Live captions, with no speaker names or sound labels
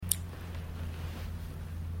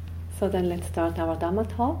So then let's start our Dhamma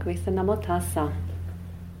talk with the Namo Tassa.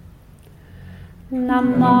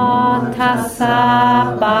 Namo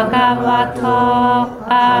Tassa Bhagavato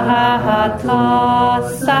Arahato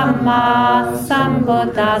Samma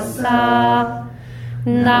Sambuddhassa.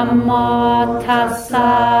 Namo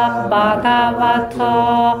Tassa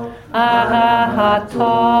Bhagavato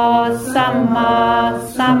Arahato Samma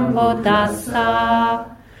Sambuddhassa.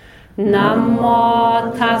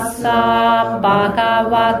 Namo Tassa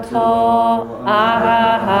Bhagavato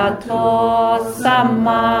Arahato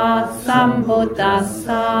Samma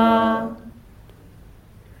Sambuddhassa.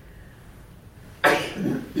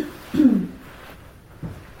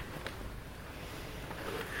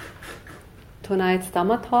 Tonight's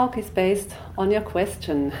Dhamma talk is based on your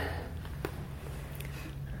question.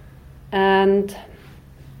 And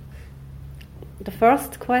the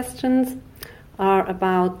first questions are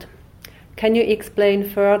about: can you explain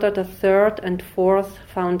further the third and fourth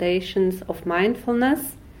foundations of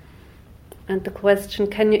mindfulness? And the question: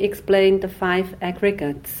 can you explain the 5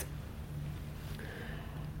 aggregates?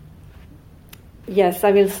 Yes,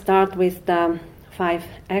 I will start with the 5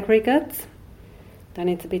 aggregates. Then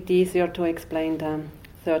it's a bit easier to explain the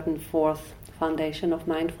third and fourth foundation of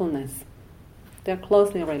mindfulness. They're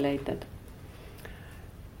closely related.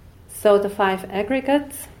 So the 5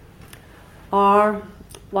 aggregates are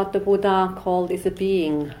what the Buddha called is a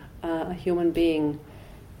being, a human being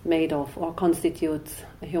made of or constitutes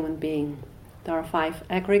a human being. There are 5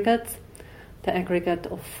 aggregates. The aggregate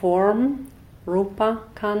of form, rupa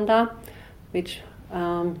khandha, which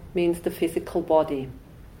means the physical body.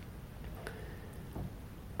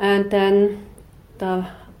 And then the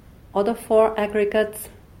other 4 aggregates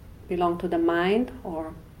belong to the mind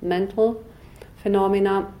or mental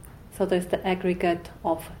phenomena. So there's the aggregate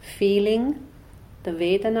of feeling, the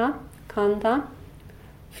Vedana khandha,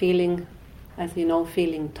 feeling, as you know,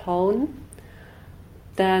 feeling tone.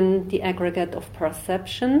 Then the aggregate of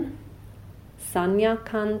perception, Sanya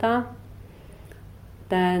khandha.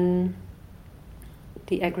 Then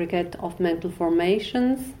the aggregate of mental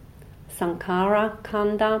formations, Sankhara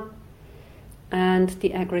khandha. And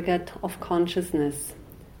the aggregate of consciousness,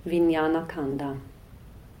 Vijnana khandha.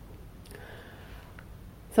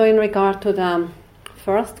 So in regard to the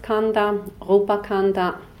first khandha, rupa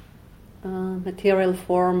khandha, material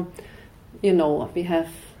form, you know,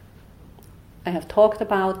 I have talked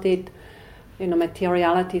about it. You know,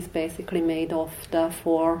 materiality is basically made of the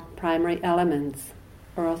 4 primary elements: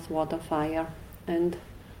 earth, water, fire, and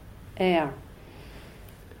air.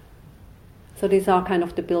 So these are kind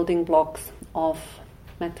of the building blocks of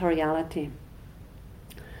materiality.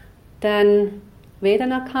 Then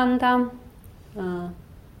Vedana khandha,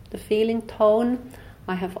 the feeling tone.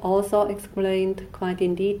 I have also explained quite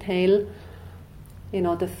in detail, you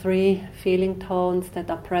know, the 3 feeling tones that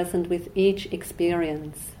are present with each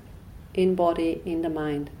experience in body, in the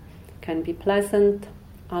mind. Can be pleasant,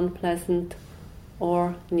 unpleasant,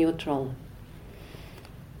 or neutral.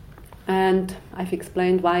 And I've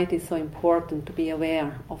explained why it is so important to be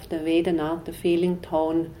aware of the Vedana, the feeling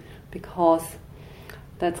tone, because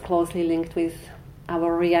that's closely linked with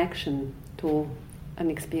our reaction to an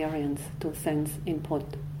experience, to sense input.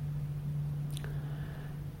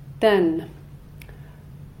 Then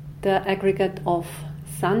the aggregate of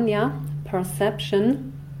sanya,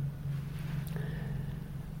 perception.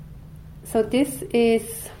 So this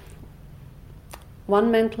is one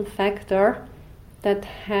mental factor that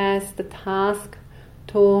has the task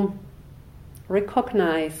to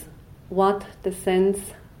recognize what the sense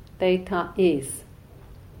data is.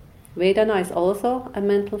 Vedana is also a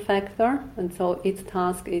mental factor, and so its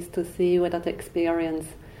task is to see whether the experience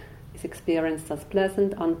is experienced as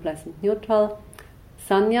pleasant, unpleasant, neutral.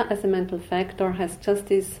 Sanya as a mental factor has just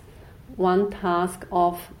this one task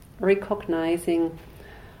of recognizing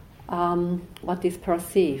what is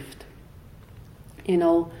perceived. You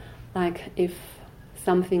know, like if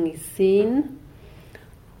something is seen,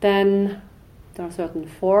 then there are certain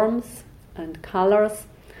forms and colors.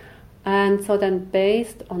 And so then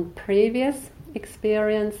based on previous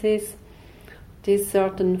experiences, this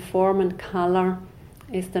certain form and color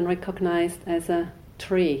is then recognized as a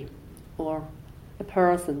tree or a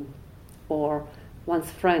person or one's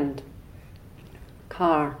friend,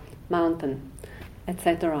 car, mountain,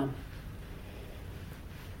 etc.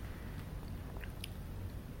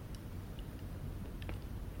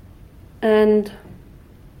 And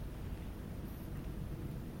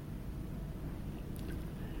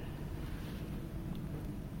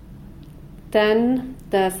then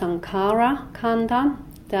the Sankhara khandha,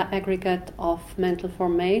 the aggregate of mental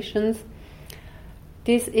formations.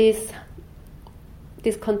 This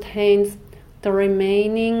contains the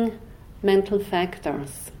remaining mental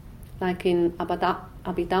factors. Like in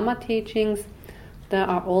Abhidhamma teachings, there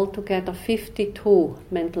are altogether 52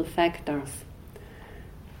 mental factors.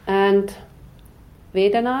 And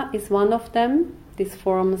Vedana is one of them. This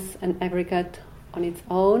forms an aggregate on its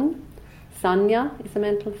own. Sanya is a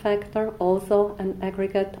mental factor, also an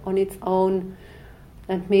aggregate on its own.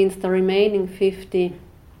 That means the remaining 50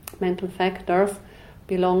 mental factors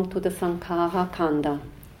belong to the Sankhara Khandha,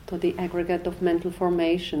 to the aggregate of mental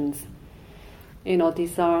formations.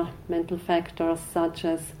 These are mental factors such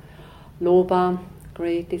as lobha,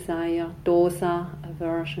 great desire, dosa,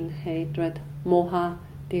 aversion, hatred, moha,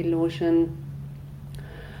 delusion,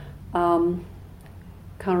 karuna,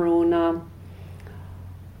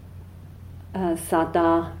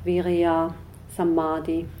 saddha, virya,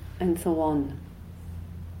 samadhi, and so on.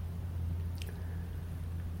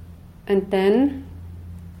 And then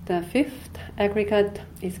the fifth aggregate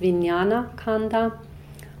is vijnana khandha.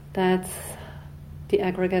 That's the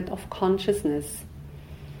aggregate of consciousness.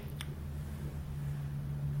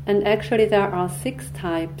 And actually there are 6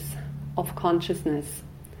 types of consciousness,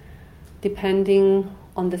 depending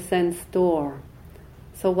on the sense door.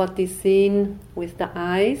 So what is seen with the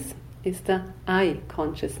eyes is the eye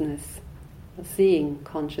consciousness, the seeing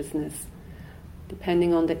consciousness.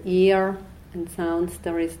 Depending on the ear and sounds,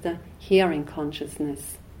 there is the hearing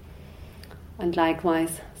consciousness. And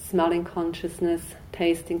likewise, smelling consciousness,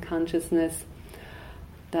 tasting consciousness,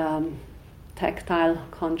 the tactile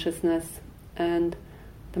consciousness, and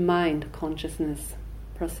the mind consciousness,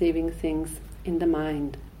 perceiving things in the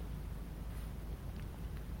mind.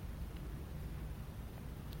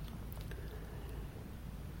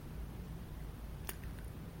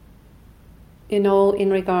 In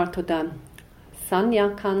regard to the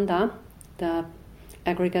sanya khandha, the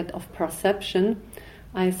aggregate of perception,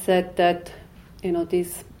 I said that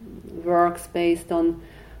this works based on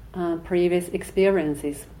previous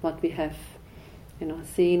experiences, what we have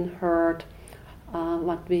seen, heard,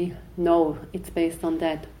 what we know. It's based on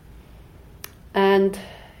that. And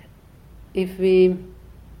if we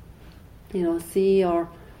see or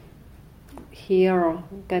hear or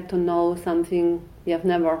get to know something we have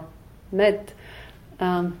never met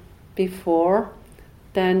before,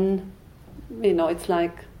 then it's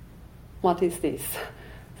like, what is this?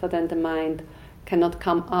 So then the mind cannot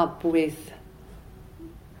come up with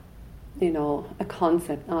a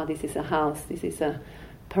concept. This is a house, this is a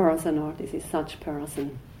person, or this is such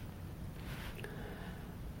person.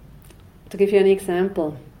 To give you an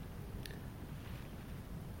example,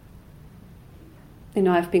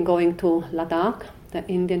 I've been going to Ladakh, the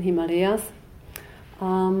Indian Himalayas,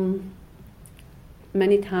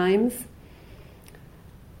 many times.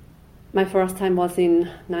 My first time was in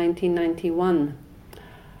 1991.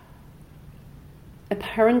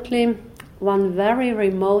 Apparently, one very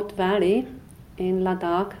remote valley in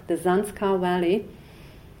Ladakh, the Zanskar Valley,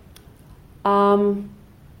 the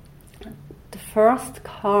first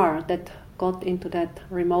car that got into that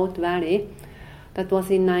remote valley, that was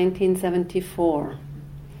in 1974.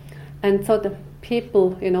 And so the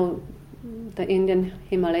people, the Indian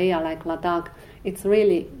Himalaya, like Ladakh, it's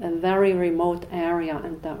really a very remote area,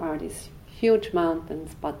 and there are these huge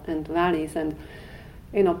mountains and valleys, and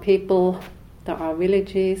people, there are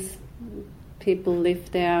villages, people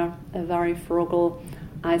live there, a very frugal,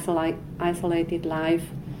 isolated life.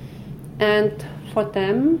 And for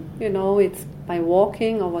them, it's by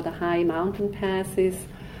walking over the high mountain passes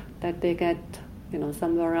that they get,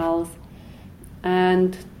 somewhere else.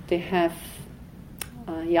 And they have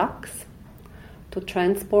yaks to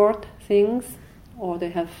transport things, or they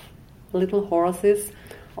have little horses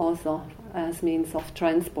also as means of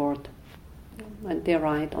transport, and they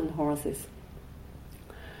ride on horses.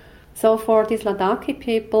 So for these Ladakhi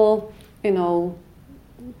people,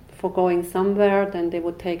 for going somewhere, then they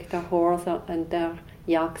would take their horse and their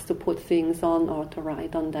yaks to put things on or to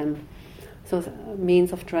ride on them. So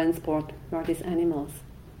means of transport were these animals.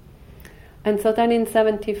 And so then in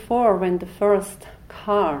 1974, when the first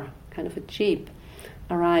car, kind of a jeep,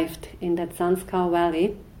 arrived in that Zanskar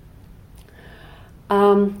Valley,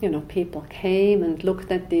 people came and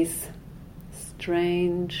looked at this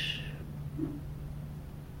strange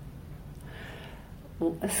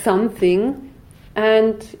something,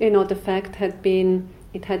 and the fact had been,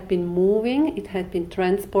 it had been moving, it had been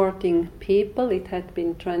transporting people, it had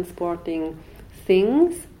been transporting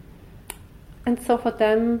things, and so for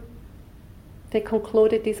them they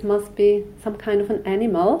concluded this must be some kind of an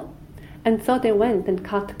animal, and so they went and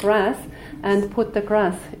cut grass and put the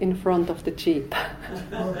grass in front of the jeep.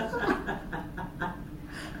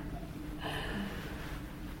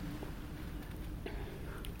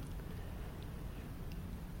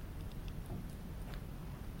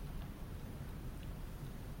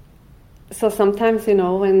 So sometimes,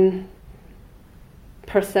 when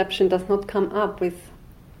perception does not come up with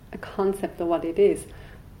a concept of what it is,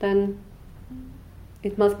 then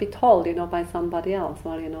it must be told, by somebody else.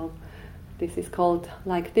 Well, this is called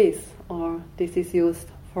like this, or this is used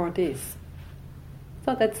for this.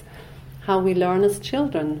 So that's how we learn as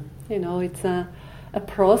children. It's a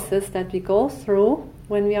process that we go through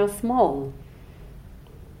when we are small.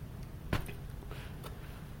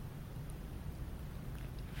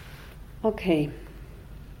 Okay.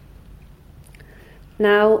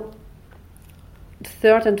 Now,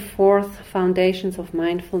 third and fourth foundations of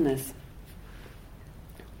mindfulness.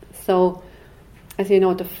 So, as you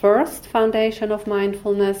know, the first foundation of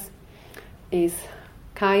mindfulness is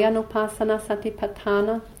Kayanupassana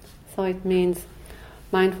Satipatthana. So it means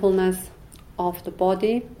mindfulness of the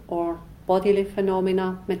body or bodily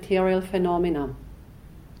phenomena, material phenomena.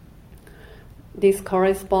 This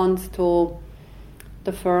corresponds to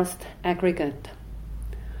the first aggregate.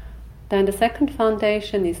 Then the second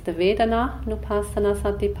foundation is the Vedana Nupassana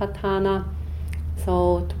Satipatthana.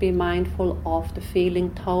 So to be mindful of the feeling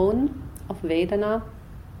tone of Vedana,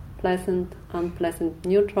 pleasant, unpleasant,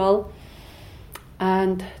 neutral.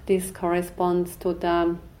 And this corresponds to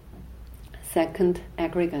the second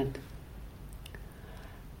aggregate.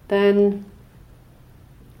 Then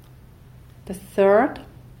the third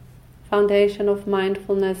foundation of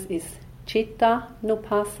mindfulness is Citta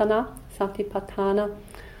Nupassana Satipatthana,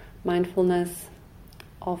 mindfulness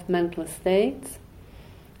of mental states.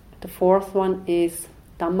 The fourth one is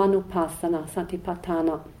Dhammanupassana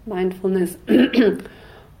Satipatthana, mindfulness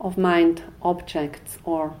of mind objects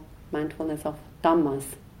or mindfulness of Dhammas.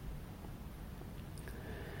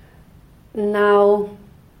 Now,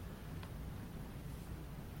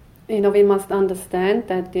 we must understand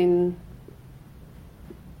that in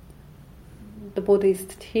the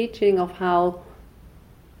Buddhist teaching of how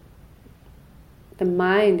the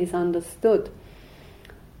mind is understood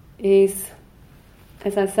is,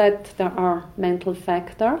 as I said, there are mental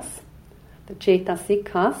factors, the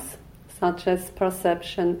cetasikas, such as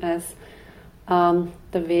perception, as the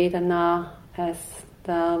Vedana, as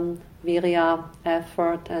the Virya,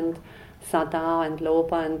 effort, and Saddha, and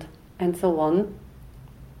Lobha, and so on.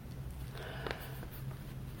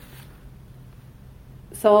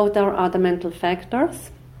 So there are the mental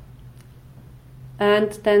factors,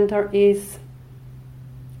 and then there is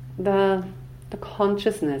the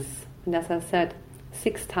consciousness, and as I said,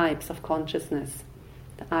 6 types of consciousness: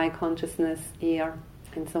 the eye consciousness, ear,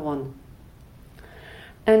 and so on.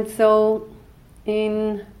 And so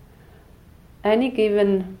in any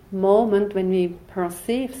given moment when we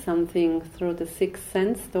perceive something through the 6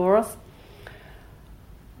 sense doors,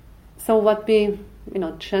 so what we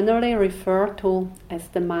generally refer to as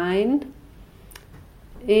the mind,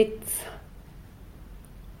 it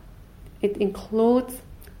includes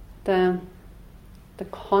the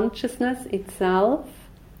consciousness itself,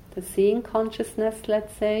 the seeing consciousness,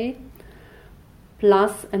 let's say,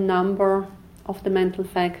 plus a number of the mental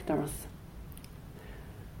factors.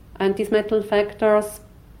 And these mental factors,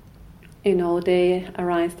 they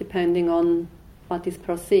arise depending on what is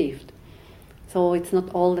perceived. So it's not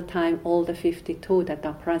all the time all the 52 that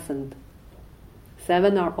are present.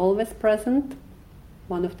 7 are always present.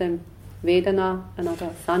 One of them Vedana,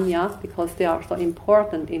 another Sanya, because they are so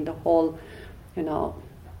important in the whole,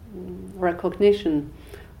 recognition,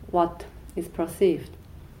 what is perceived.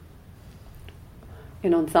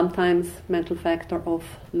 And sometimes mental factor of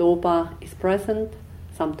Lobha is present,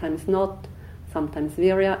 sometimes not, sometimes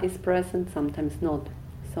Virya is present, sometimes not.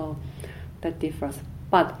 So that differs.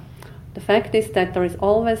 But the fact is that there is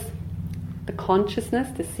always the consciousness,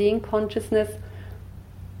 the seeing consciousness,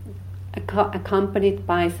 accompanied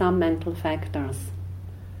by some mental factors.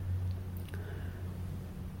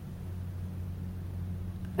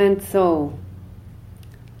 And so,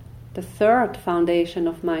 the third foundation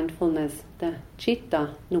of mindfulness, the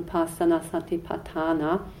Citta Nupassana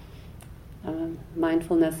Satipatthana,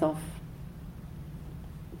 mindfulness of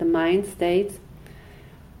the mind states,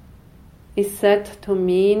 is said to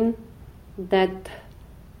mean that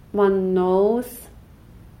one knows,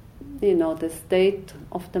 the state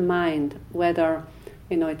of the mind, whether,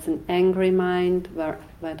 it's an angry mind,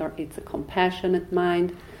 whether it's a compassionate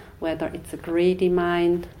mind, whether it's a greedy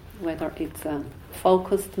mind, whether it's a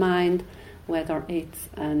focused mind, whether it's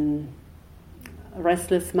a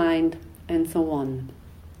restless mind, and so on.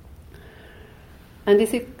 And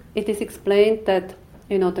it is explained that,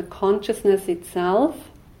 the consciousness itself,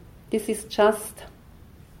 this is just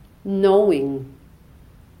knowing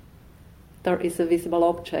there is a visible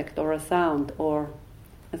object or a sound or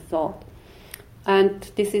a thought. And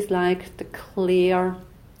this is like the clear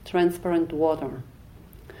transparent water.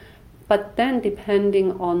 But then,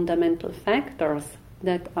 depending on the mental factors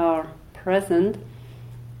that are present,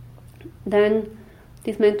 then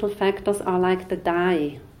these mental factors are like the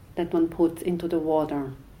dye that one puts into the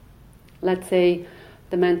water. Let's say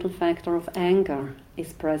the mental factor of anger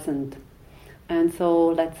is present. And so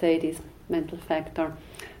let's say this mental factor,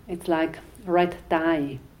 it's like red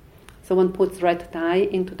dye. So one puts red dye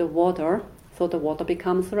into the water, so the water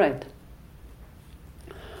becomes red.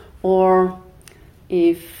 Or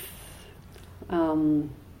if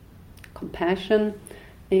compassion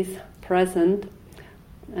is present,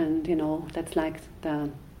 and that's like the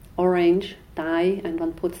orange dye, and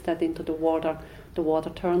one puts that into the water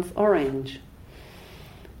turns orange.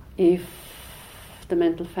 If the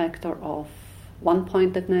mental factor of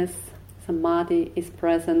one-pointedness, samadhi, is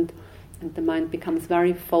present, and the mind becomes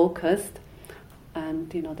very focused, and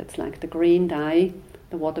that's like the green dye,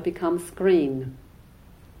 the water becomes green.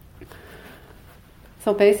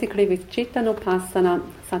 So basically with Chittanupassana,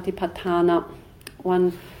 Satipatthana,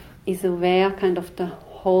 one is aware kind of the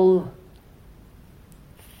whole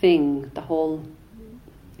thing, the whole,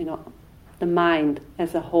 the mind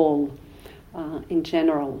as a whole in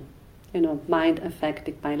general. Mind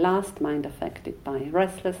affected by lust, mind affected by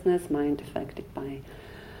restlessness, mind affected by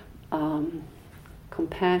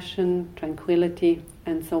compassion, tranquility,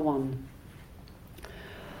 and so on.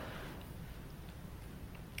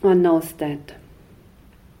 One knows that.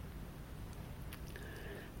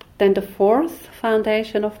 Then the fourth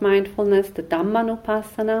foundation of mindfulness, the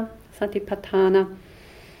Dhammanupassana, Satipatthana,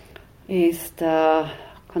 is the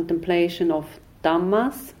contemplation of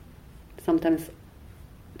Dhammas, sometimes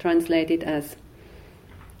translated as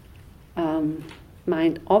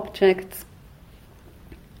mind objects.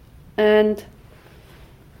 And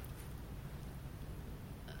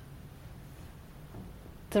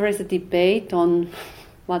there is a debate on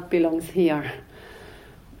what belongs here.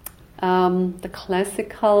 The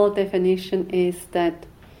classical definition is that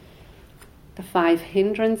the 5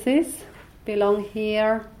 hindrances belong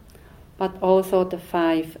here, but also the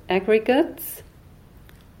 5 aggregates,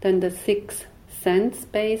 then the 6 sense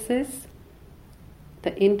bases,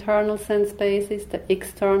 the internal sense bases, the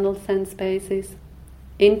external sense bases.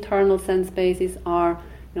 Internal sense bases are,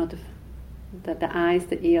 the eyes,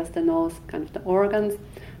 the ears, the nose, kind of the organs.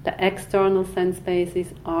 The external sense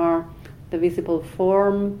bases are the visible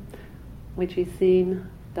form, which is seen,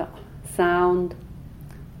 the sound,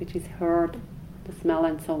 which is heard, the smell,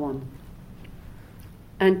 and so on.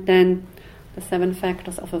 And then the 7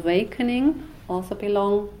 factors of awakening also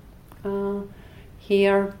belong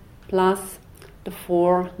here, plus the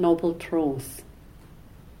 4 noble truths.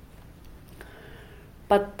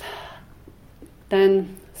 But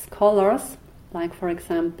then scholars, like for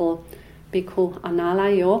example Bhikkhu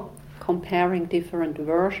Analayo, comparing different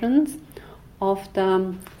versions of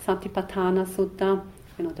the Satipatthana Sutta,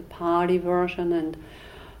 the Pali version and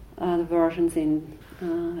the versions in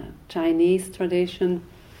Chinese tradition,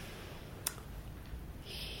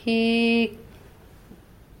 he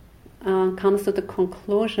comes to the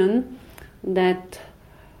conclusion that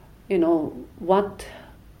what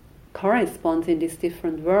corresponds in these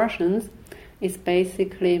different versions is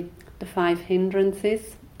basically the 5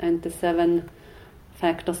 hindrances and the 7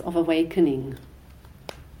 factors of awakening.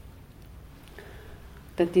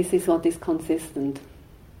 That this is what is consistent.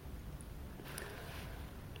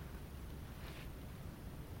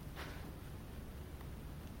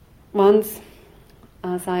 Once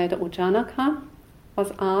Sayadaw U Janaka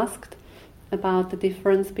was asked about the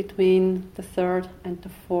difference between the 3rd and the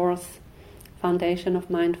 4th foundation of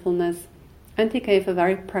mindfulness, and he gave a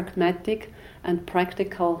very pragmatic and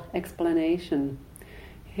practical explanation.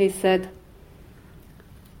 He said,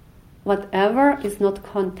 whatever is not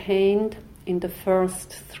contained in the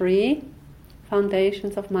first 3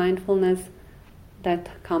 foundations of mindfulness, that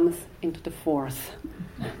comes into the 4th.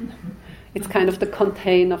 It's kind of the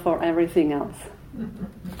container for everything else.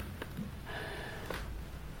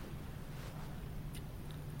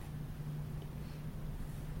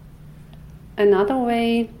 Another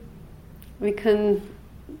way we can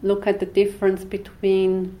look at the difference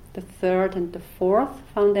between the 3rd and the 4th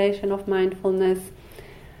foundation of mindfulness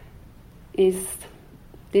is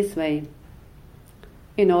this way.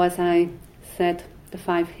 As I said, the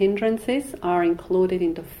 5 hindrances are included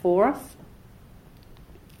in the 4th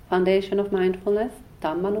foundation of mindfulness,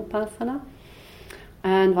 Dhammanupassana,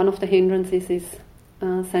 and one of the hindrances is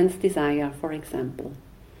sense desire, for example.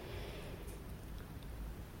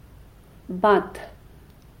 But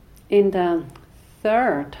in the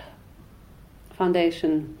 3rd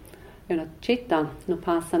foundation, Chitta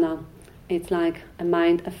Nupassana, it's like a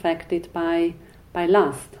mind affected by by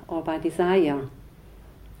lust or by desire.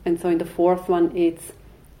 And so in the fourth one it's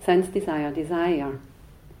sense desire.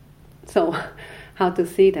 So how to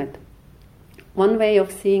see that? One way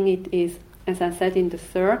of seeing it is, as I said in the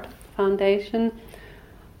third foundation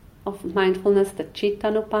of mindfulness, the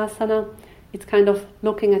Chittanupassana, it's kind of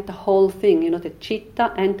looking at the whole thing, the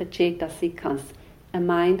Chitta and the Cetasikas, a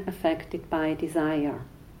mind affected by desire.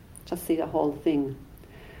 Just see the whole thing.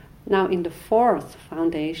 Now in the fourth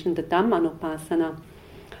foundation, the Dhammanupassana,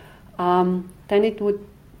 then it would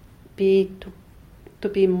be to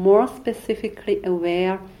be more specifically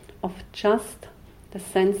aware of just the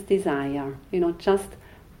sense desire, just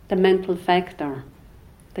the mental factor,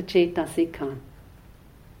 the Cetasika.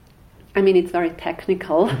 I mean, it's very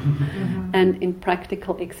technical, and in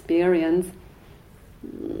practical experience,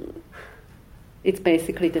 it's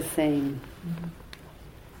basically the same.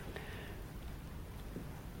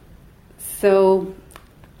 So,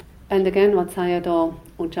 and again, what Sayadaw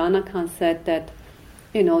U Janaka said, that,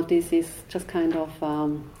 this is just kind of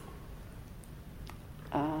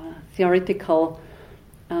theoretical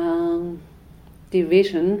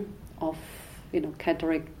division of,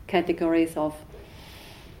 categories of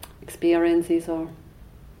experiences, or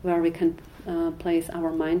where we can place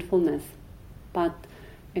our mindfulness. But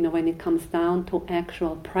when it comes down to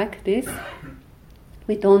actual practice,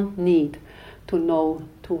 we don't need to know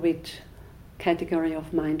to which category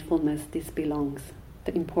of mindfulness this belongs.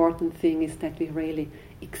 The important thing is that we really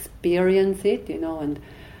experience it, and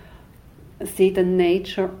see the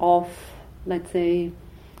nature of, let's say,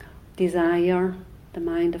 desire, the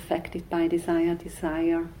mind affected by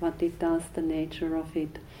desire, what it does, the nature of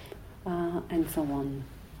it, and so on.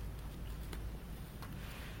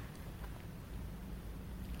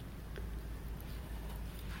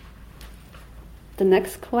 The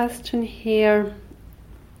next question here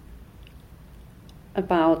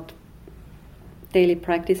about daily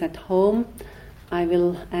practice at home, I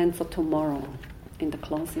will answer tomorrow in the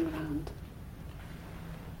closing round.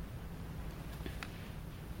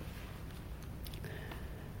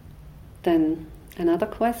 Then another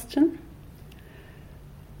question.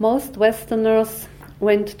 Most Westerners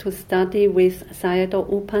went to study with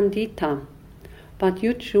Sayadaw U Pandita, but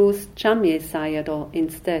you choose Jamye Sayadaw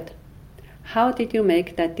instead. How did you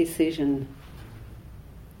make that decision?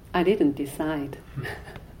 I didn't decide.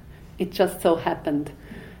 It just so happened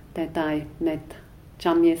that I met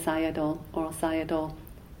Jamye Sayadaw or Sayadaw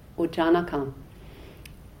U Janaka.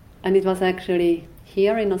 And it was actually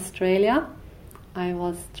here in Australia. I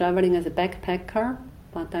was traveling as a backpacker,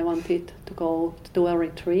 but I wanted to go to do a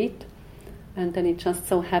retreat. And then it just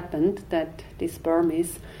so happened that this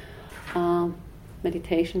Burmese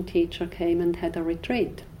meditation teacher came and had a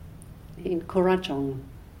retreat in Kurrajong,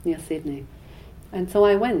 near Sydney. And so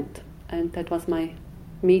I went, and that was my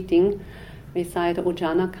meeting with Sayadaw U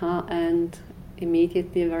Janaka, and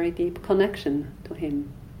immediately a very deep connection to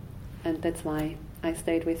him. And that's why I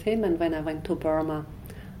stayed with him, and when I went to Burma,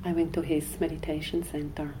 I went to his meditation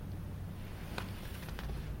center.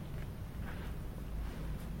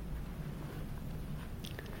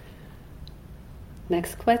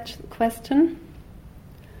 Next question.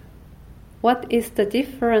 What is the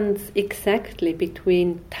difference exactly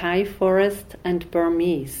between Thai forest and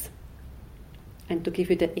Burmese? And to give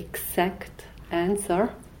you the exact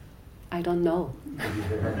answer, I don't know.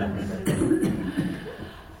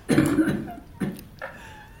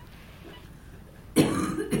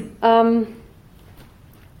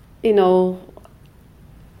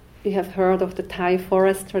 You have heard of the Thai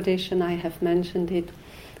forest tradition. I have mentioned it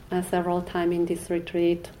several times in this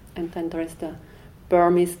retreat. And then there is the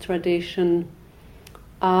Burmese tradition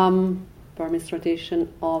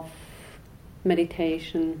of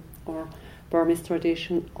meditation, or Burmese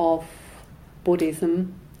tradition of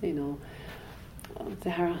Buddhism. There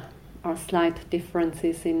are slight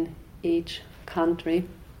differences in each country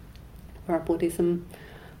where Buddhism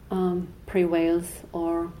prevails,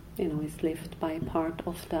 or is lived by part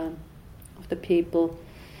of the people.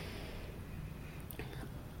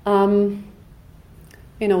 Even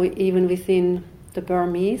within the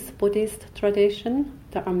Burmese Buddhist tradition,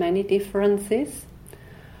 there are many differences.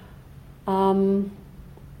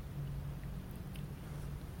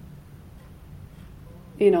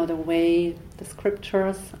 The way the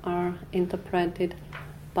scriptures are interpreted,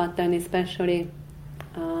 but then especially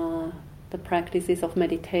the practices of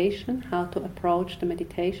meditation, how to approach the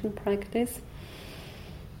meditation practice.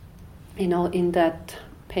 In that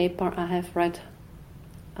paper I have read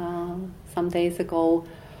some days ago,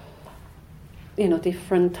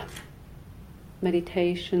 different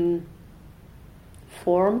meditation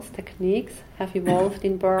forms, techniques have evolved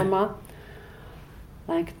in Burma.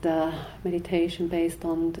 like the meditation based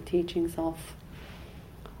on the teachings of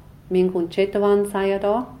Mingun Chetavan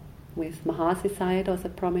Sayadaw, with Mahasi Sayadaw as a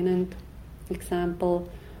prominent example,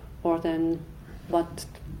 or then what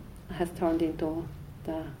has turned into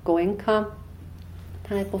the Goenka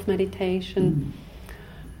type of meditation,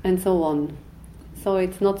 and so on. So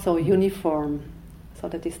it's not so uniform. So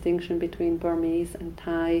the distinction between Burmese and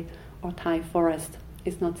Thai or Thai forest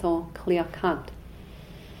is not so clear-cut.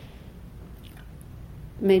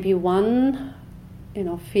 Maybe one,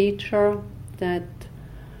 feature that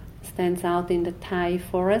stands out in the Thai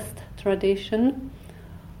forest tradition,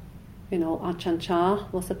 Ajahn Chah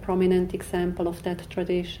was a prominent example of that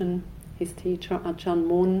tradition. His teacher Ajahn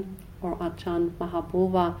Mun or Ajahn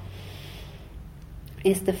Mahabhuva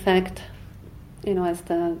is the fact, as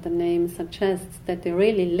the name suggests, that they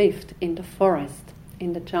really lived in the forest,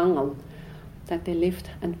 in the jungle, that they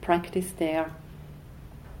lived and practiced there,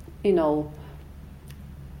 in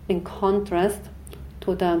contrast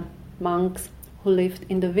to the monks who lived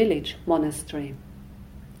in the village monastery.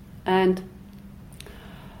 And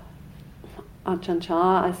Ajahn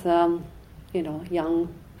Chah, as a young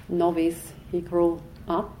novice, he grew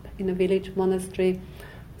up in a village monastery,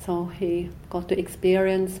 so he got to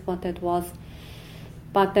experience what that was.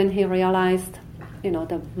 But then he realized,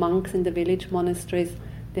 the monks in the village monasteries,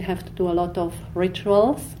 they have to do a lot of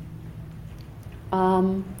rituals,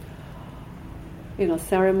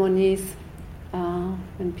 ceremonies,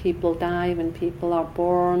 when people die, when people are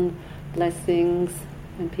born, blessings,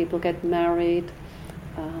 when people get married,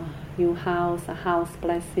 new house, a house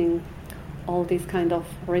blessing, all these kind of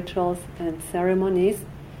rituals and ceremonies.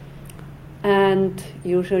 And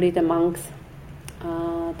usually the monks,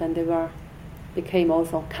 then they became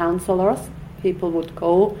also counselors. People would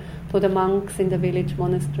go to the monks in the village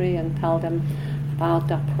monastery and tell them about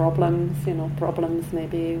their problems, problems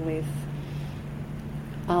maybe with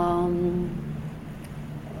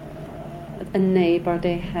a neighbor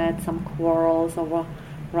they had, some quarrels over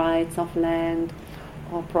rights of land,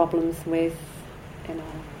 or problems with,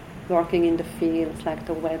 working in the fields, like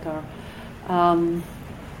the weather, or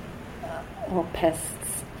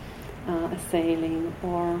pests assailing,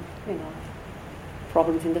 or,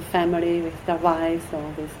 problems in the family with their wives, or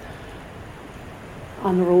with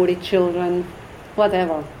unruly children,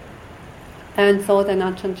 whatever. And so then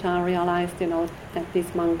Ajahn Chah realized, that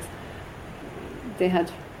these monks, they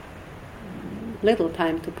had little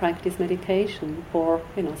time to practice meditation, or,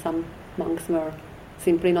 some monks were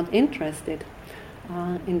simply not interested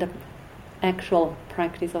in the actual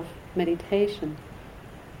practice of meditation.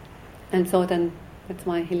 And so then that's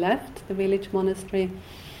why he left the village monastery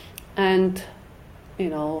and,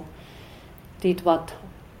 did what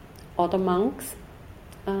other monks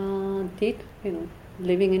did,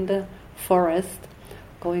 living in the forest,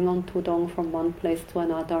 going on tudong from one place to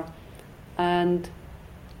another, and,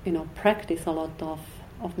 practice a lot of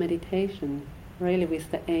meditation, really with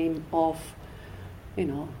the aim of,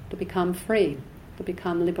 to become free, to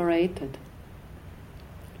become liberated.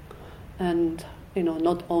 And,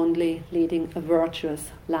 not only leading a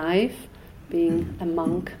virtuous life, being a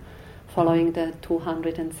monk, following the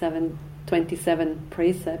 227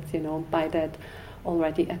 precepts, by that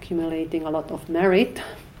already accumulating a lot of merit,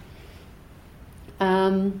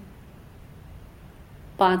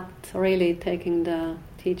 but really taking the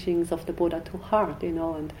teachings of the Buddha to heart,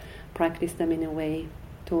 and practice them in a way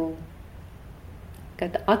to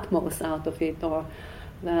get the utmost out of it, or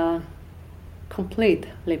the complete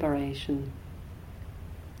liberation.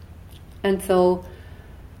 And so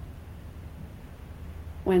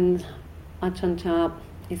when Ajahn Chah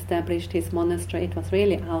established his monastery, it was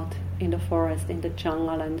really out in the forest, in the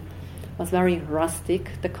jungle, and was very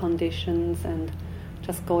rustic, the conditions, and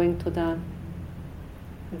just going to the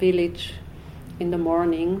village in the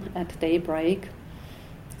morning at daybreak.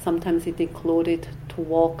 Sometimes it included to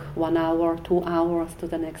walk 1 hour, 2 hours to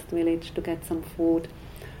the next village to get some food,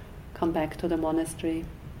 come back to the monastery,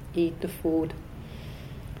 eat the food,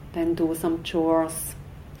 then do some chores,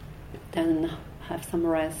 then have some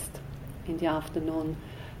rest in the afternoon,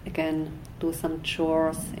 again do some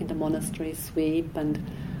chores in the monastery, sweep and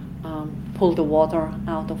pull the water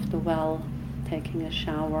out of the well, taking a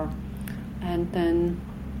shower, and then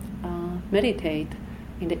meditate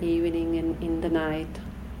in the evening and in the night,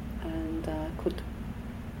 and could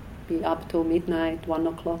be up to midnight, 1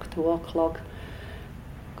 o'clock, 2 o'clock,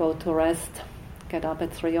 go to rest, get up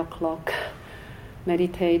at 3 o'clock,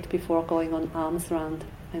 meditate before going on alms round,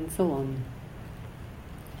 and so on.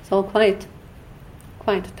 So quite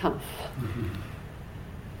tough.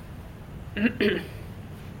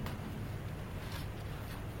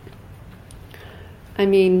 I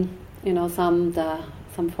mean, the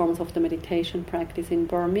some forms of the meditation practice in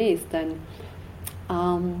Burmese, then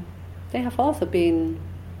they have also been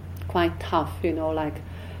quite tough, like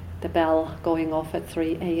the bell going off at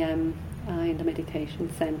 3 a.m. In the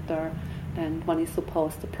meditation center, and one is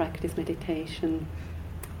supposed to practice meditation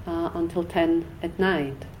until 10 at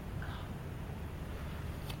night.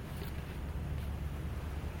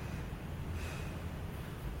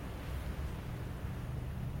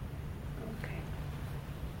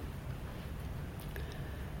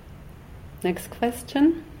 Next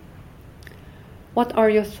question. What are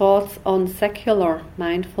your thoughts on secular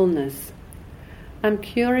mindfulness? I'm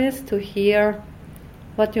curious to hear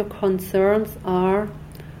what your concerns are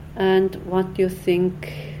and what you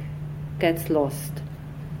think gets lost.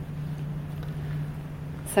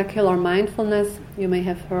 Secular mindfulness, you may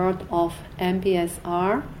have heard of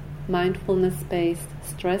MBSR, mindfulness-based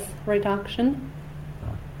stress reduction.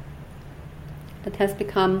 It has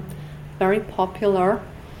become very popular.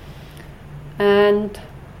 And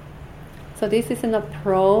so this is an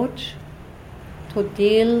approach to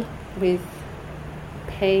deal with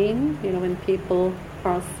pain, when people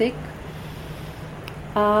are sick,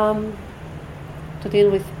 to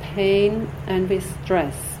deal with pain and with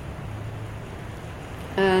stress.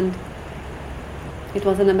 And it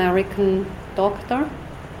was an American doctor,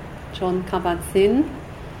 John Kabat-Zinn,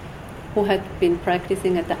 who had been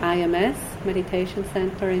practicing at the IMS Meditation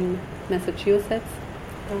Center in Massachusetts,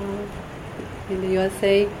 in the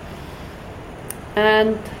USA.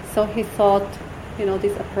 And so he thought,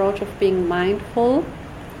 this approach of being mindful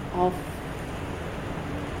of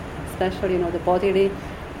especially, the bodily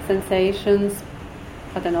sensations,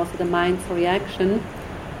 but then also the mind's reaction,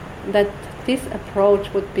 that this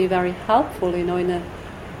approach would be very helpful, in a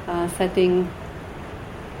setting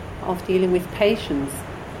of dealing with patients.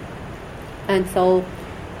 And so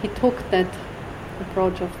he took that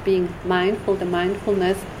approach of being mindful, the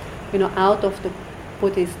mindfulness, out of the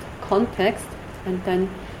Buddhist context, and then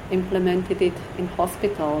implemented it in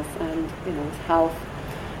hospitals and, with health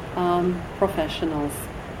professionals.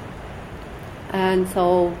 And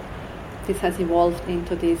so this has evolved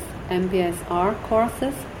into these MBSR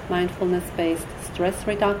courses, mindfulness-based stress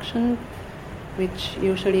reduction, which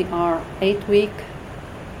usually are an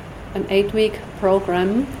 8-week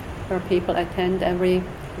program where people attend every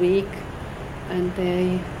week, and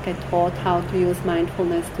they get taught how to use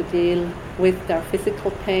mindfulness to deal with their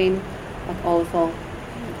physical pain, but also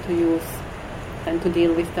to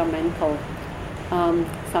deal with their mental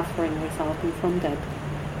suffering resulting from that.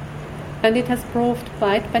 And it has proved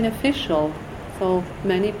quite beneficial. So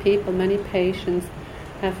many people, many patients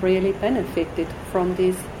have really benefited from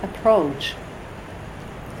this approach.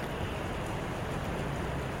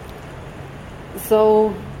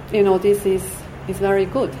 So, this is very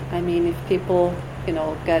good. I mean, if people,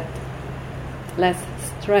 get less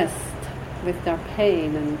stressed with their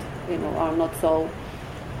pain and, are not so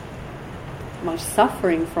much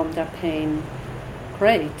suffering from their pain,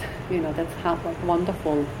 great. That's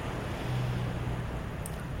wonderful.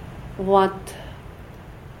 What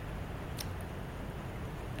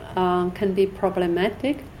can be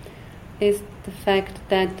problematic is the fact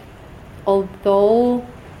that although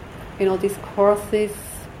these courses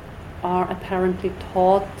are apparently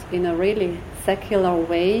taught in a really secular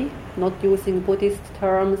way, not using Buddhist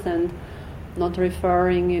terms and not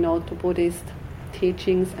referring to Buddhist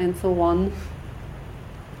teachings and so on,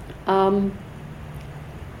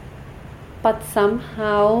 but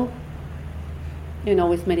somehow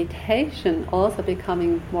with meditation also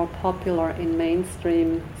becoming more popular in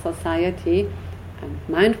mainstream society, and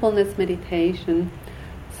mindfulness meditation,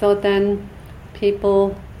 so then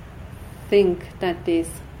people think that this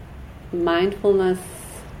mindfulness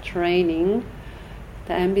training,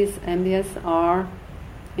 the MBSR,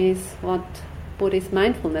 is what Buddhist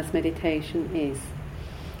mindfulness meditation is.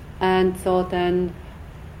 And so then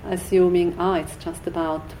assuming, it's just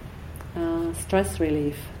about stress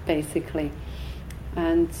relief, basically.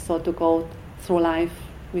 And so to go through life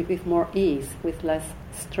with more ease, with less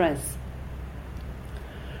stress.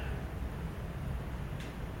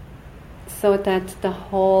 So that the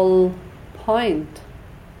whole point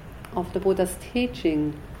of the Buddha's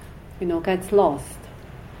teaching, gets lost.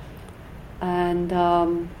 And,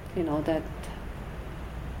 that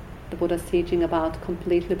the Buddha's teaching about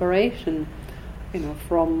complete liberation,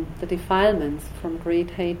 from the defilements, from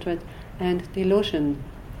greed, hatred, and delusion.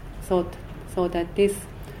 So that this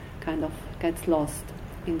kind of gets lost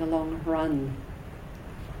in the long run.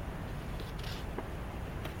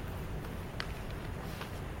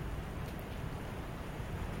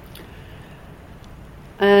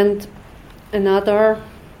 And another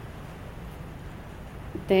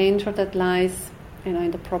danger that lies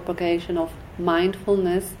in the propagation of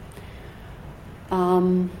mindfulness,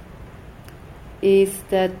 is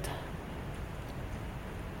that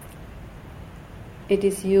it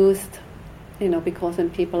is used, because when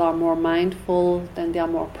people are more mindful, then they are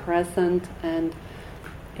more present, and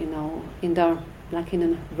in their, like in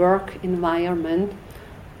a work environment,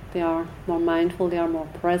 they are more mindful, they are more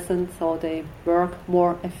present, so they work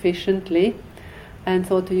more efficiently, and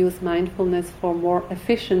so to use mindfulness for more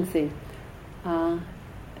efficiency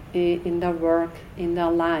in their work, in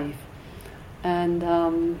their life, and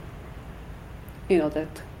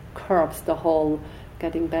that curbs the whole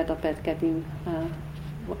getting better, getting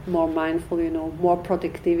more mindful, more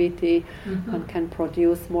productivity. Mm-hmm. One can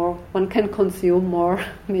produce more, one can consume more,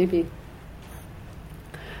 maybe.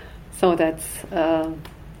 So that's a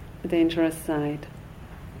dangerous side.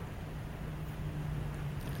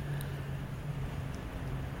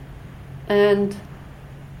 And,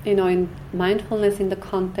 in mindfulness in the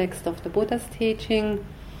context of the Buddha's teaching,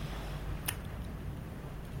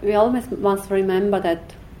 we always must remember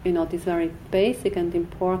that, this very basic and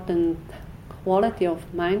important quality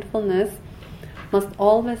of mindfulness must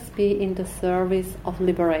always be in the service of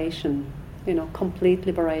liberation, complete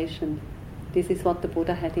liberation. This is what the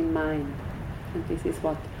Buddha had in mind, and this is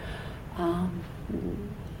what the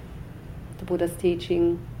Buddha's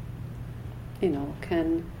teaching,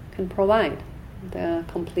 can provide, the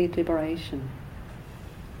complete liberation.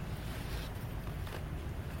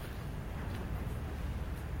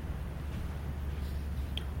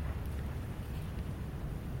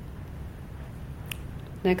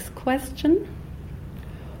 Next question.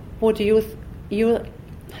 Would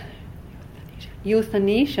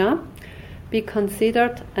euthanasia be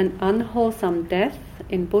considered an unwholesome death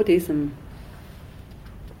in Buddhism?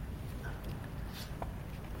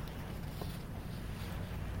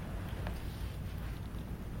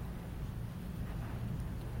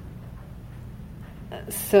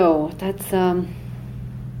 So that's a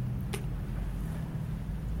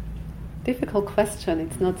difficult question.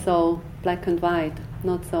 It's not so black and white,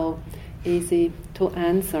 not so easy to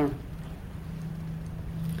answer.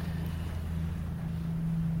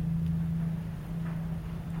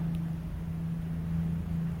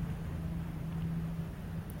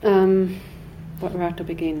 Where to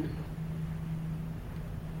begin?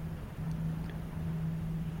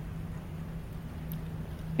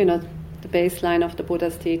 The baseline of the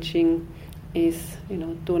Buddha's teaching is,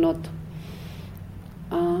 do not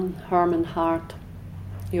harm and hurt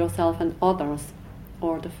yourself and others,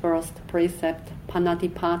 or the first precept,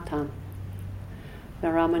 panatipata,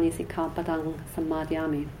 veramani sikkhapadang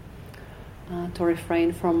sammadhyami, to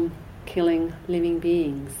refrain from killing living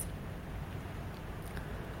beings.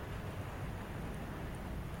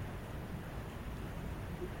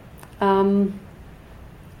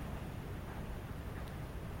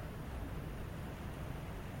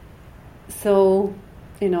 So,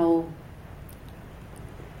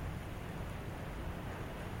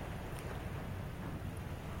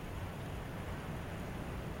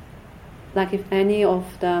 like if any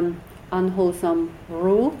of the unwholesome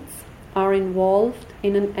roots are involved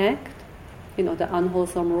in an act, the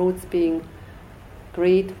unwholesome roots being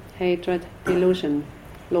greed, hatred, delusion,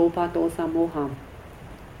 lobha, dosa, moha.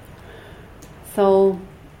 So,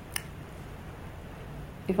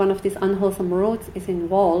 if one of these unwholesome roots is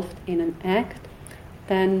involved in an act,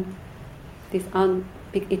 then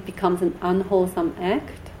it becomes an unwholesome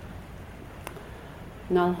act,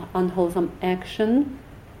 an unwholesome action,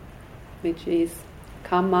 which is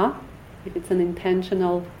karma, if it's an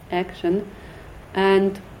intentional action,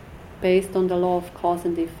 and based on the law of cause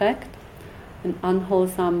and effect, an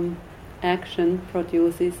unwholesome action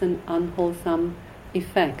produces an unwholesome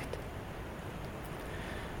effect.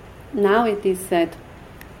 Now it is said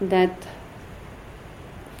that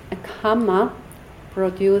a karma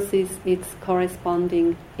produces its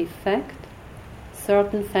corresponding effect.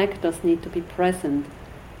 Certain factors need to be present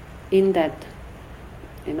in that,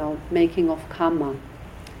 making of karma.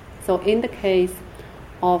 So in the case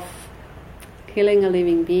of killing a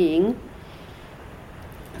living being,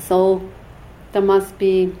 so there must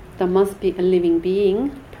be a living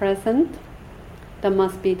being present. There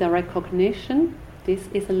must be the recognition, this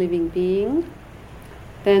is a living being.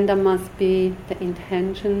 Then there must be the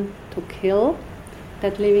intention to kill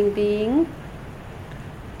that living being.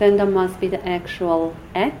 Then there must be the actual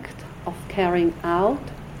act of carrying out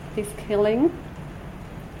this killing.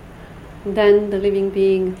 Then the living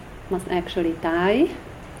being must actually die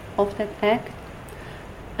of that act.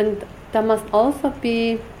 And there must also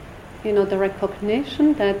be, the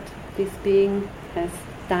recognition that this being has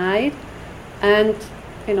died, and,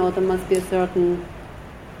 there must be a certain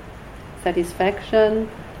satisfaction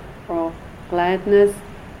or gladness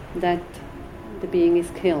that the being is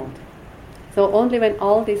killed. So only when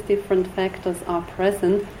all these different factors are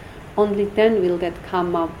present, only then will that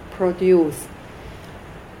karma produce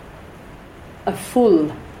a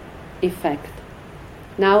full effect.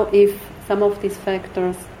 Now, if some of these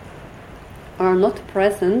factors are not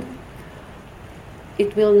present,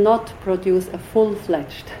 it will not produce a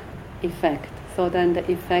full-fledged effect. So then the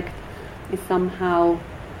effect is somehow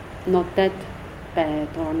not that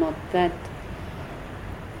bad or not that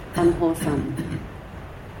unwholesome.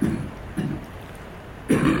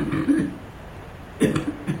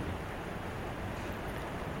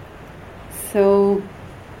 So,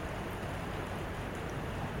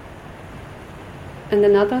 and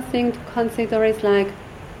another thing to consider is like,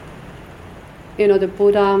 the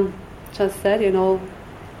Buddha just said,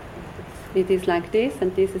 it is like this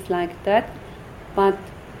and this is like that, but,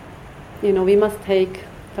 we must take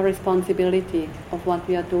the responsibility of what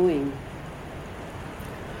we are doing.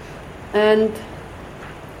 And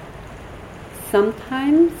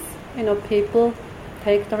sometimes, people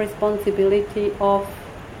take the responsibility of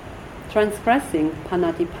transgressing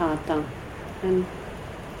panatipata and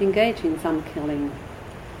engage in some killing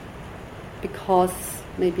because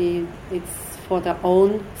maybe it's for their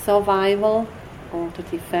own survival or to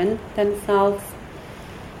defend themselves.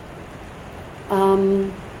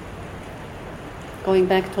 Going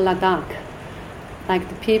back to Ladakh, like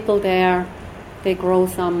the people there, they grow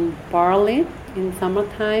some barley in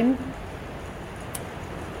summertime,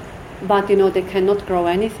 but they cannot grow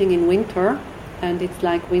anything in winter, and it's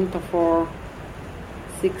like winter for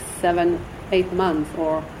 6, 7, 8 months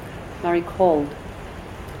or very cold.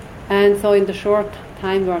 And so in the short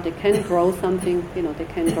time where they can grow something, they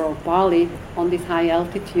can grow barley on this high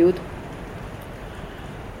altitude.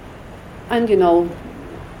 And they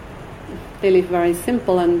live very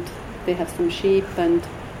simple, and they have some sheep and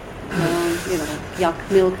yak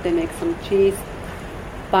milk, they make some cheese.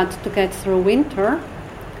 But to get through winter,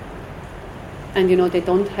 and they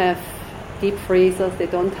don't have deep freezers, they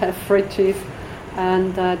don't have fridges,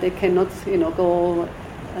 and they cannot go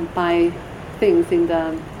and buy things in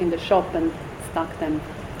the shop and stock them.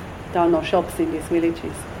 There are no shops in these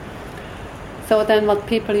villages. So then what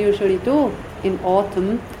people usually do in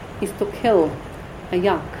autumn is to kill a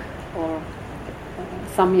yak or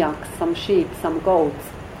some yaks, some sheep, some goats,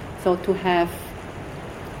 so to have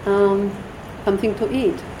something to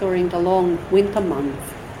eat during the long winter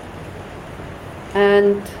months.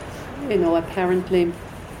 And apparently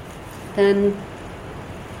then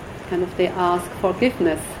kind of they ask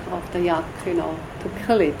forgiveness of the yak, to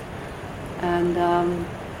kill it, and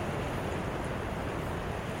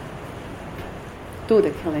do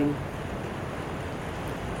the killing.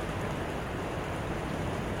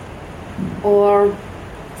 Or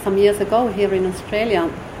some years ago here in Australia,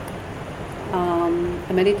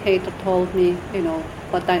 a meditator told me,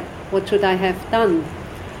 what should I have done?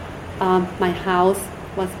 My house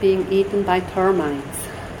was being eaten by termites.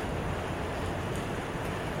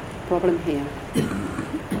 Problem here.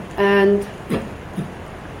 And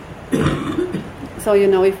so,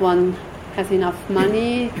 if one has enough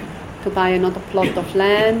money to buy another plot of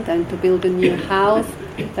land and to build a new house,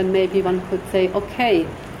 then maybe one could say, okay,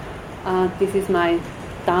 this is my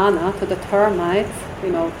dana to the termites,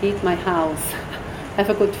 eat my house, have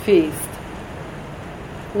a good feast.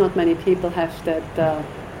 Not many people have that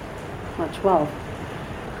much wealth.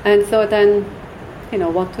 And so then,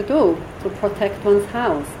 what to do to protect one's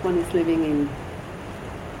house one is living in.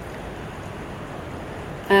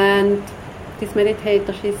 And this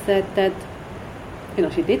meditator, she said that,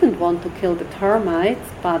 she didn't want to kill the termites,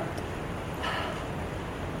 but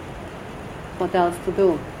what else to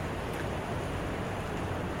do?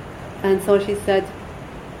 And so she said,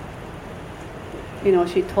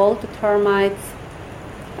 she told the termites,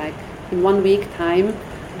 like in 1 week time,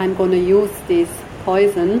 I'm going to use this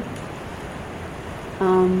poison.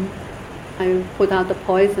 I will put out the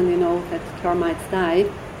poison, that termites die,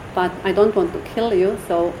 but I don't want to kill you,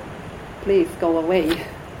 so please go away.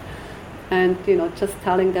 And, just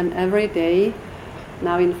telling them every day,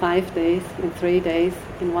 now in 5 days, in 3 days,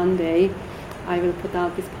 in 1 day, I will put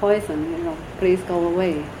out this poison, please go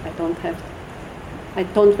away. I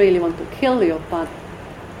don't really want to kill you, but,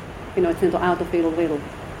 it's out of ill will.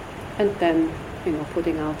 And then,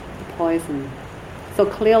 putting out the poison. So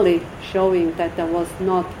clearly showing that there was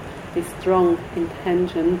not this strong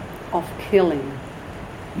intention of killing.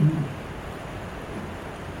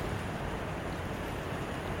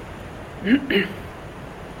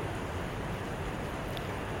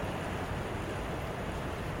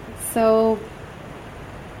 So,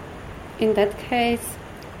 in that case,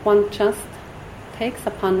 one just takes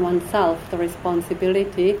upon oneself the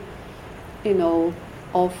responsibility,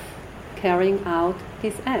 of carrying out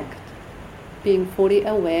this act, being fully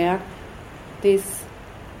aware this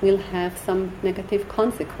will have some negative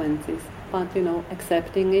consequences, but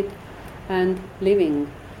accepting it and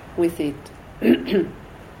living with it.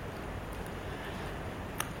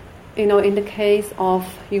 In the case of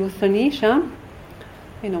euthanasia,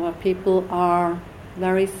 where people are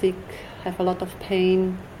very sick, have a lot of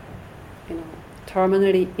pain,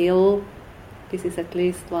 terminally ill, this is at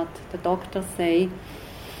least what the doctors say,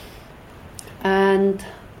 and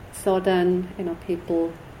so then,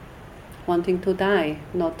 people wanting to die,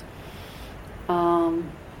 not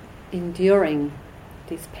enduring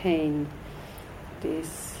this pain,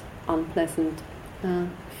 these unpleasant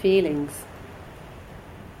feelings.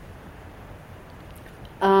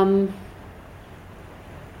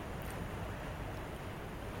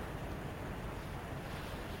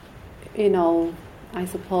 I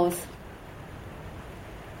suppose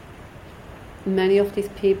many of these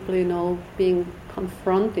people, being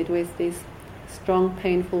confronted with these strong,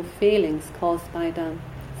 painful feelings caused by the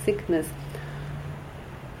sickness,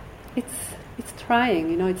 it's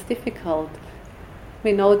trying, it's difficult.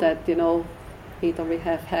 We know that, either we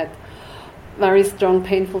have had very strong,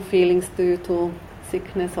 painful feelings due to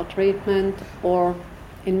sickness or treatment, or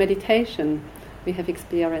in meditation we have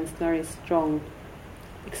experienced very strong,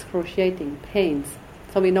 excruciating pains.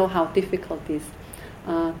 So we know how difficult it is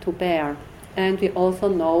to bear. And we also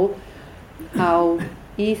know how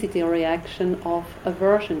easy the reaction of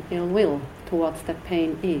aversion, ill will towards that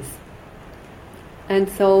pain is. And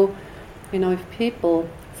so, if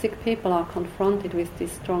sick people are confronted with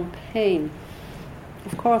this strong pain,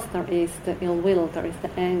 of course there is the ill will, there is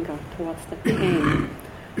the anger towards the pain.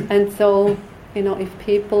 And so, if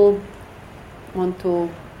people want to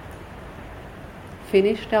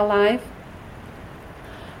finish their life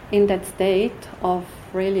in that state of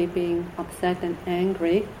really being upset and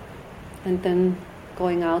angry, and then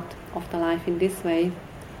going out of the life in this way,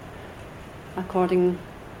 according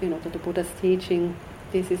to the Buddha's teaching,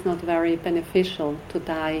 this is not very beneficial to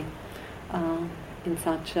die in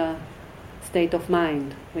such a state of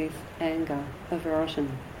mind with anger,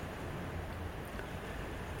 aversion.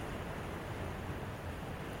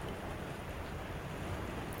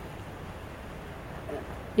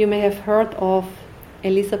 You may have heard of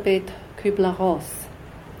Elisabeth Kübler-Ross.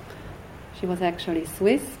 She was actually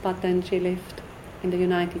Swiss, but then she lived in the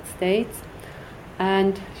United States,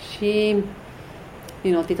 and she,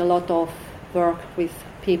 did a lot of work with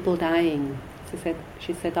people dying.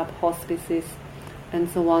 She set up hospices and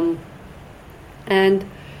so on. And,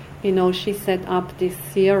 she set up this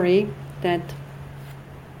theory that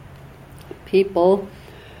people,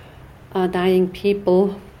 dying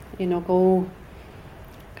people, go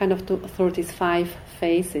kind of through these 5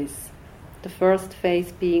 phases. The first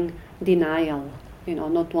phase being denial,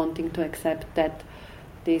 not wanting to accept that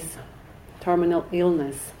this terminal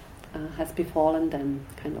illness has befallen them.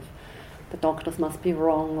 Kind of, the doctors must be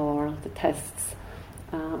wrong, or the tests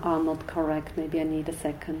are not correct. Maybe I need a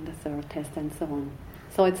second, a third test, and so on.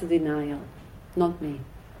 So it's a denial, not me.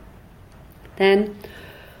 Then,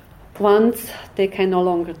 once they can no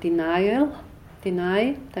longer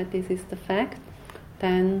deny that this is the fact,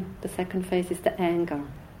 then the second phase is the anger.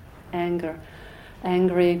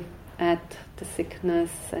 Angry at the sickness,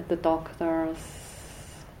 at the doctors,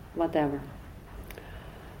 whatever.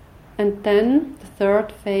 And then the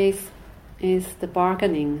third phase is the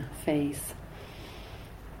bargaining phase.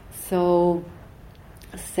 So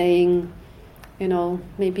saying,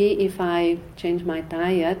 maybe if I change my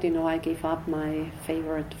diet, I give up my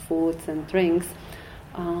favorite foods and drinks,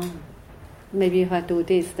 maybe if I do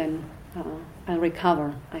this, then I'll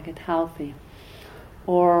recover, I get healthy.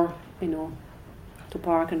 Or, to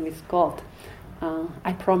bargain with God.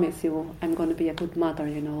 I promise you I'm going to be a good mother,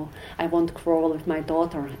 I won't quarrel with my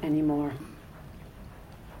daughter anymore.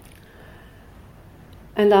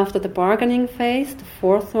 And after the bargaining phase, the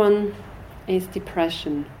fourth one is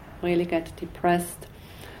depression. Really get depressed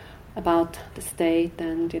about the state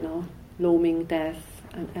and, looming death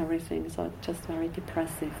and everything. So it's just very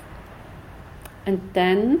depressive. And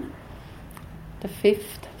then the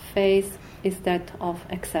fifth phase is that of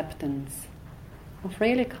acceptance, of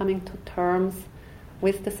really coming to terms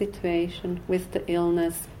with the situation, with the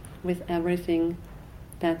illness, with everything.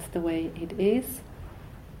 That's the way it is.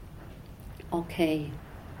 Okay.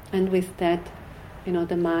 And with that,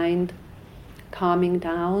 the mind calming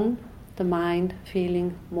down, the mind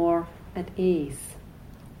feeling more at ease,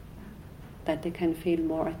 that they can feel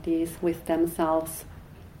more at ease with themselves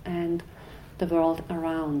and the world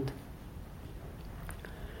around.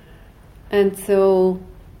 And so,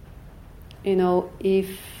 if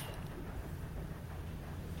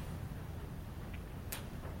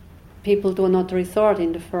people do not resort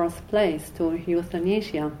in the first place to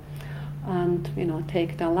euthanasia and,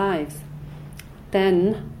 take their lives,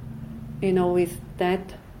 then, with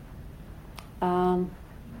that,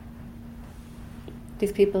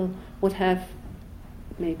 these people would have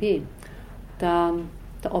maybe the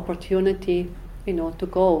opportunity, to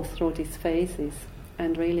go through these phases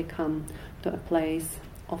and really come to a place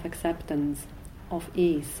of acceptance, of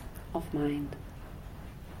ease of mind.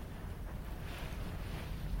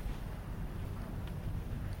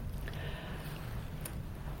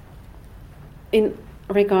 In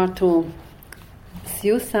regard to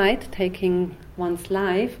suicide, taking one's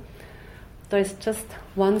life, there is just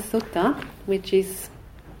one sutta which is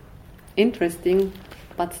interesting,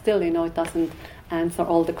 but still, it doesn't answer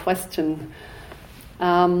all the question.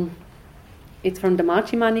 It's from the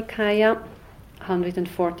Majjhima Nikaya,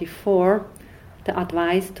 144, the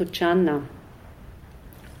advice to Channa.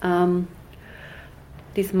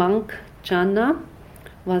 This monk, Channa,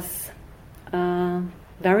 was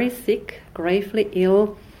very sick, gravely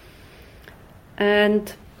ill,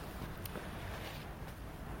 and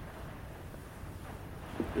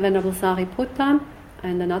Venerable Sariputta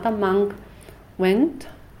and another monk went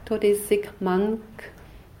to this sick monk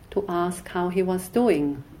to ask how he was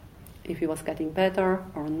doing, if he was getting better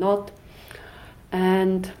or not.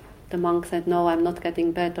 And the monk said, "No, I'm not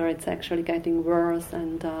getting better, it's actually getting worse,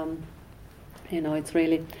 and it's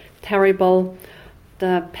really terrible,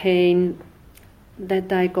 the pain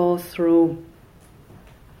that I go through."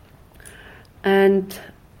 And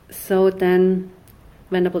so then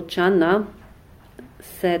Venerable Channa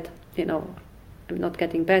said, "I'm not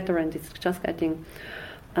getting better, and it's just getting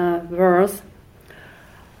worse.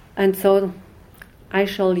 And so I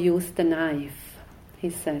shall use the knife," he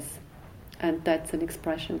says. And that's an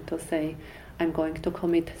expression to say, "I'm going to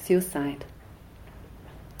commit suicide."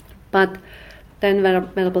 But then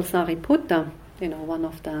Venerable Sariputta, one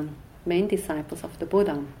of the main disciples of the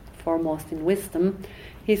Buddha, foremost in wisdom,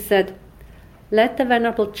 he said, "Let the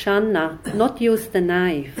Venerable Channa not use the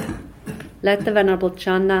knife. Let the Venerable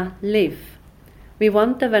Channa live. We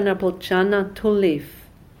want the Venerable Channa to live.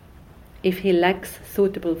 If he lacks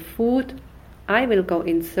suitable food, I will go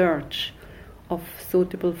in search of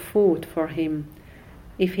suitable food for him.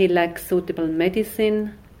 If he lacks suitable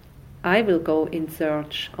medicine, I will go in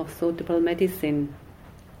search of suitable medicine.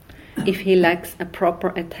 If he lacks a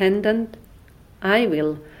proper attendant, I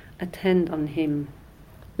will attend on him.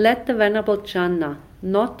 Let the Venerable Channa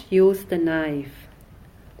not use the knife.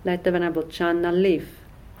 Let the Venerable Channa live.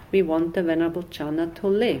 We want the Venerable Channa to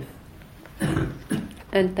live."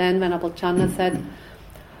 And then Venerable Channa said,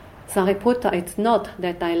 "Sariputta, it's not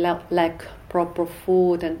that I lack proper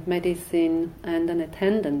food and medicine and an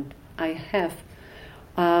attendant. I have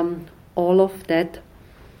all of that.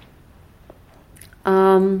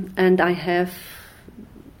 And I have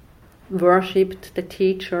worshipped the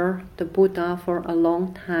teacher, the Buddha, for a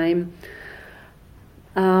long time.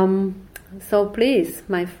 So please,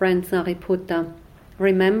 my friend Sariputta,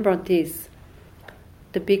 remember this.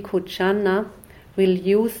 The Bhikkhu Channa will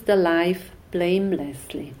use the life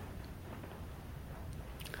blamelessly."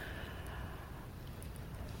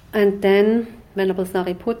 And then Venerable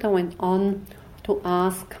Sariputta went on to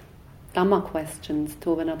ask Dhamma questions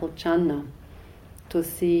to Venerable Channa to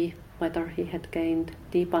see whether he had gained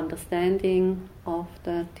deep understanding of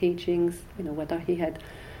the teachings, whether he had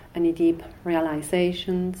any deep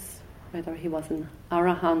realizations, whether he was an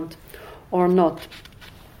arahant or not.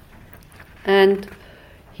 And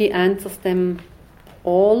he answers them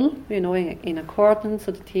all, in accordance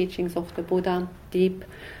with the teachings of the Buddha, deep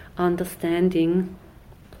understanding.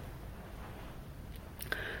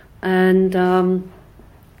 And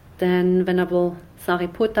then Venerable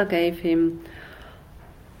Sariputta gave him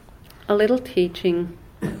a little teaching.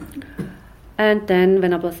 And then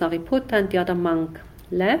Venerable Sariputta and the other monk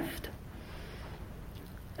left.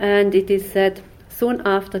 And it is said, soon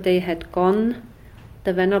after they had gone,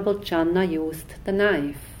 the Venerable Channa used the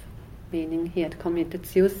knife, meaning he had committed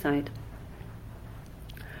suicide.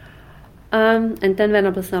 And then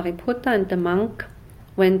Venerable Sariputta and the monk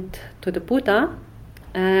went to the Buddha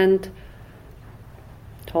and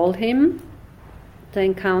told him the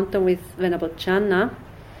encounter with Venerable Channa,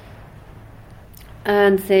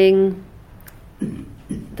 and saying,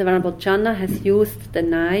 the Venerable Channa has used the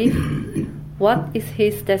knife. What is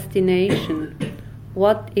his destination?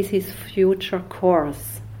 What is his future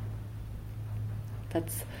course?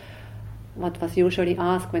 That's what was usually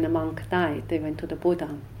asked when a monk died. They went to the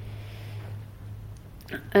Buddha.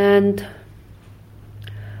 And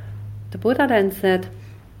the Buddha then said,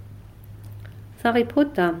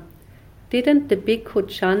 Sariputta, didn't the Bhikkhu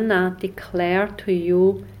Channa declare to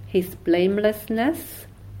you his blamelessness?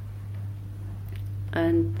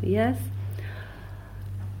 And yes.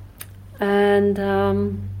 And,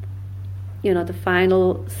 the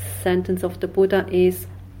final sentence of the Buddha is,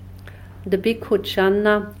 the Bhikkhu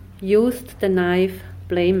Channa used the knife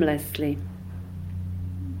blamelessly.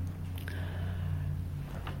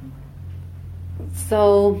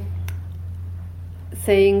 So,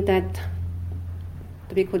 saying that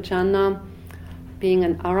the Bhikkhu Channa, being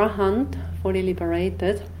an arahant, fully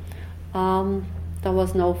liberated, there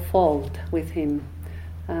was no fault with him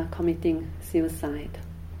committing suicide.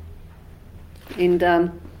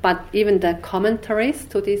 But even the commentaries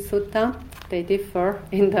to this sutta, they differ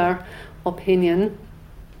in their opinion.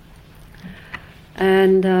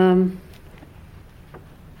 And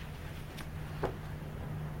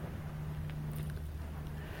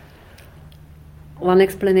one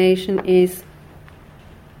explanation is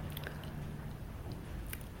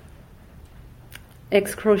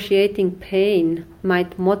excruciating pain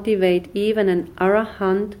might motivate even an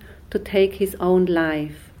arahant to take his own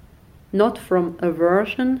life, not from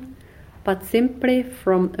aversion, but simply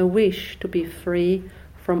from a wish to be free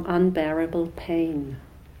from unbearable pain.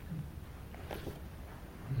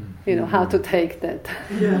 You know how to take that.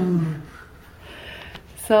 Yeah.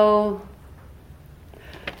 So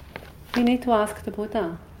we need to ask the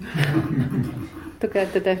Buddha to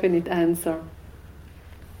get the definite answer.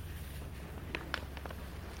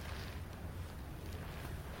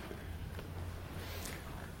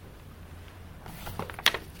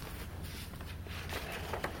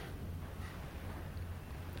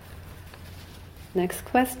 Next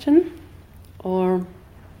question, or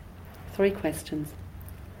 3 questions.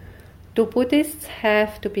 Do Buddhists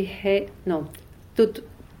have to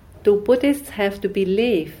do Buddhists have to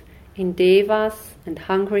believe in devas and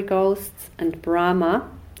hungry ghosts and Brahma?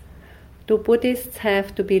 Do Buddhists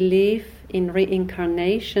have to believe in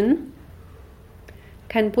reincarnation?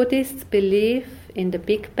 Can Buddhists believe in the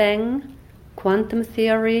Big Bang, quantum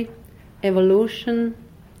theory, evolution,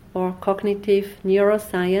 or cognitive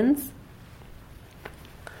neuroscience?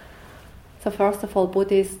 So first of all,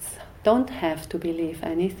 Buddhists don't have to believe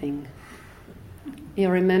anything. You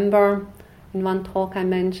remember in one talk I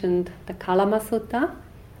mentioned the Kalama Sutta,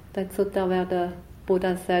 that sutta where the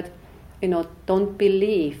Buddha said, don't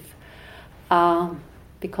believe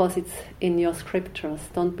because it's in your scriptures.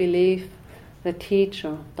 Don't believe the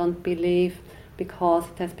teacher. Don't believe because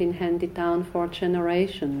it has been handed down for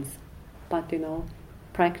generations. But,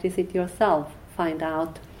 practice it yourself. Find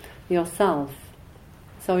out yourself.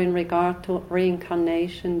 So in regard to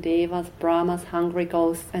reincarnation, devas, brahmas, hungry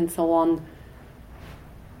ghosts, and so on,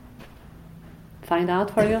 find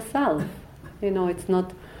out for yourself. It's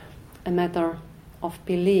not a matter of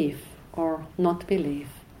belief or not belief.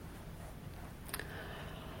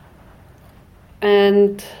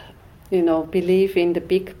 And, belief in the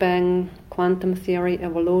Big Bang, quantum theory,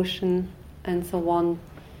 evolution, and so on.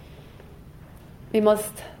 We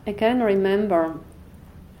must again remember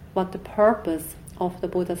what the purpose of the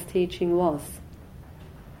Buddha's teaching was.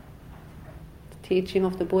 The teaching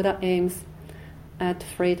of the Buddha aims at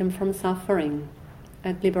freedom from suffering,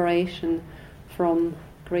 at liberation from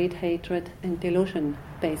greed, hatred, and delusion,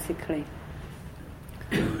 basically.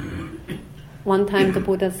 One time the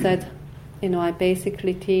Buddha said, I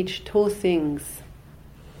basically teach 2 things.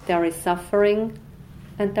 There is suffering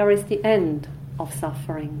and there is the end of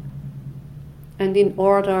suffering. And in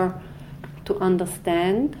order to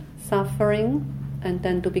understand suffering and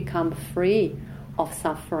then to become free of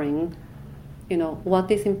suffering,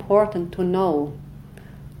 what is important to know?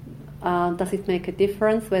 Does it make a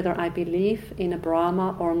difference whether I believe in a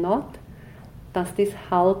Brahma or not? Does this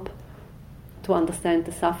help to understand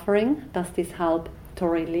the suffering? Does this help to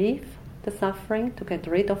relieve the suffering, to get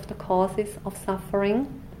rid of the causes of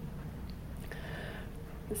suffering?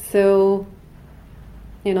 So,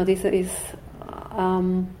 this is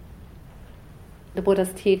the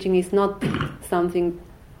Buddha's teaching is not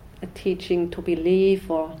a teaching to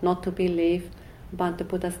believe or not to believe, but the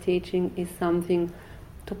Buddha's teaching is something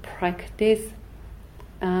to practice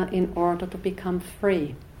in order to become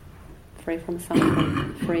free from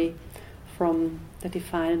suffering, free from the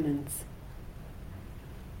defilements.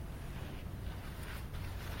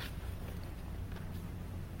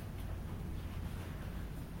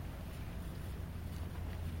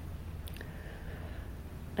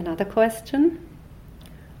 Another question.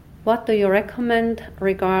 What do you recommend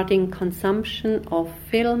regarding consumption of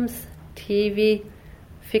films, TV,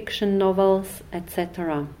 fiction novels,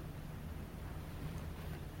 etc.?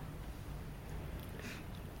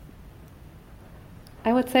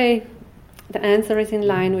 I would say the answer is in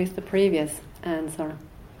line with the previous answer.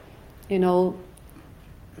 Does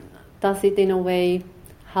it in a way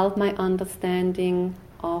help my understanding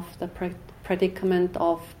of the predicament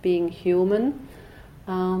of being human,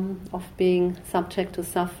 of being subject to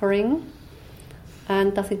suffering?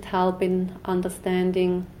 And does it help in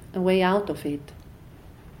understanding a way out of it?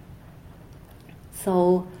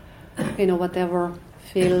 So, whatever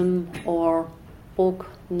film or book,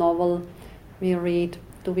 novel we read,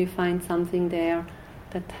 do we find something there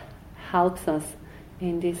that helps us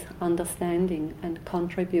in this understanding and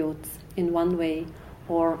contributes in one way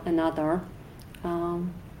or another to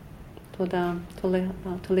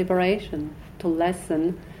liberation, to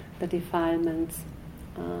lessen the defilements,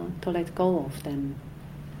 to let go of them?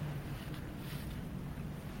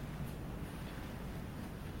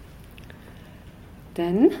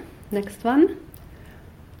 Then, next one.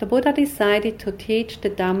 The Buddha decided to teach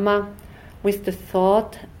the Dhamma with the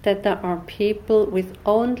thought that there are people with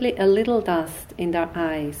only a little dust in their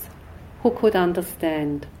eyes who could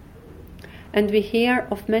understand. And we hear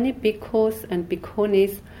of many bhikkhus and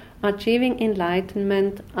bhikkhunis achieving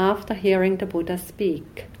enlightenment after hearing the Buddha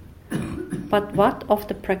speak. But what of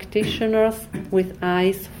the practitioners with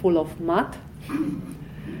eyes full of mud?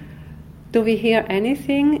 Do we hear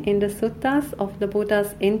anything in the suttas of the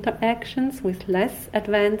Buddha's interactions with less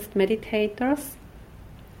advanced meditators?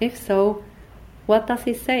 If so, what does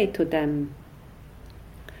he say to them?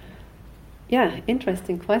 Yeah,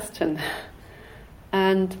 interesting question.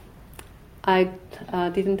 And I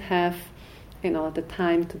didn't have, the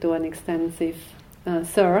time to do an extensive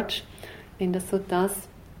search in the suttas.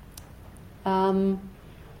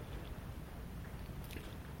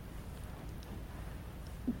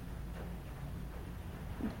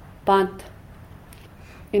 But,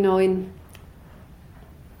 in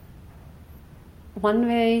one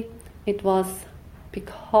way it was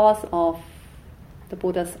because of the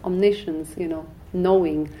Buddha's omniscience,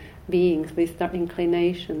 knowing beings with their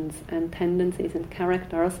inclinations and tendencies and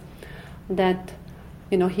characters, that,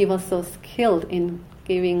 he was so skilled in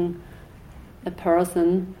giving a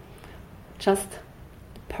person just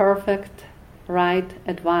perfect, right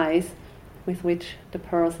advice with which the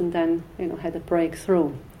person then, had a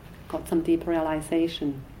breakthrough, got some deep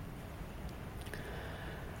realization.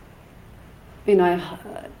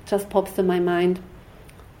 Just pops to my mind,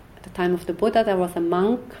 at the time of the Buddha there was a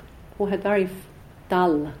monk who had very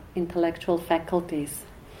dull intellectual faculties.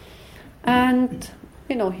 And,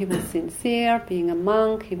 he was sincere, being a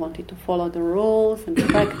monk, he wanted to follow the rules and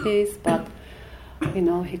practice, but,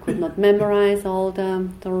 he could not memorize all the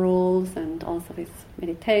rules, and also his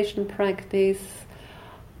meditation practice,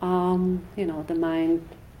 the mind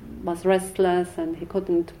was restless and he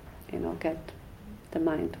couldn't, get the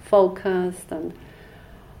mind focused, and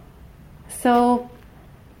so,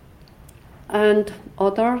 and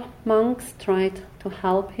other monks tried to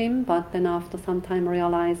help him, but then after some time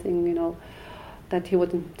realizing, that he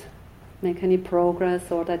wouldn't make any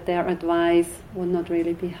progress or that their advice would not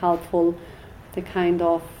really be helpful, they kind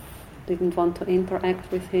of didn't want to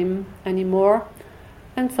interact with him anymore.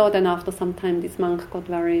 And so then after some time this monk got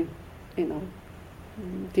very,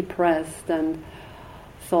 depressed and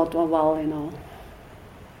thought, oh well,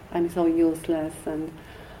 I'm so useless, and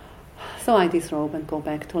so I disrobe and go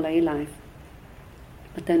back to lay life.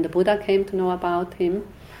 But then the Buddha came to know about him,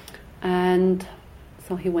 and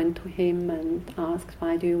so he went to him and asked,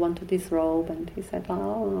 why do you want to disrobe? And he said,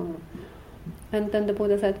 oh. And then the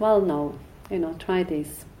Buddha said, well, no, try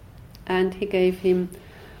this. And he gave him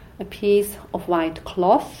a piece of white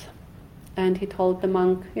cloth, and he told the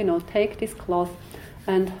monk, take this cloth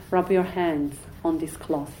and rub your hands on this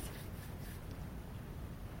cloth.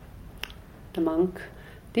 The monk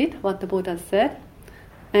did what the Buddha said,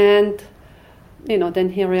 and then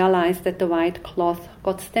he realized that the white cloth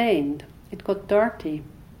got stained, it got dirty.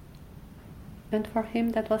 And for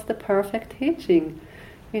him that was the perfect teaching.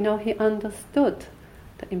 He understood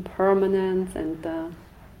the impermanence and the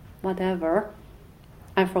whatever.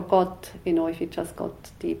 I forgot, if it just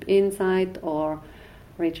got deep insight or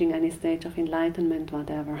reaching any stage of enlightenment,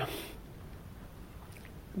 whatever.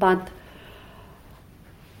 But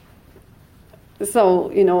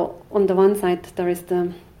so, on the one side there is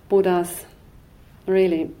the Buddha's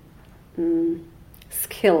really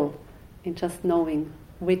skill in just knowing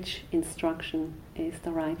which instruction is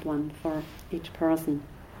the right one for each person.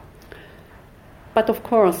 But of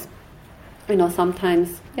course,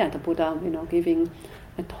 sometimes, the Buddha, giving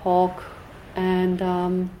a talk,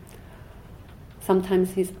 and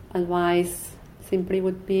sometimes his advice simply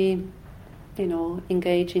would be,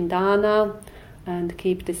 engage in dana and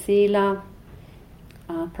keep the sila.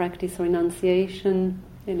 practice renunciation,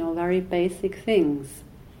 very basic things.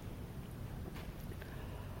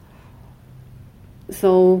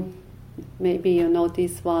 So maybe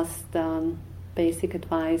this was the basic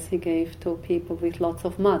advice he gave to people with lots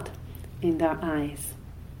of mud in their eyes.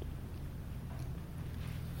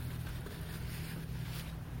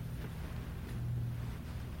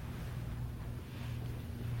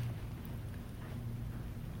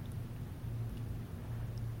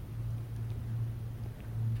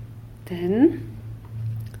 Then,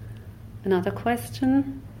 another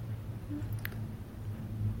question.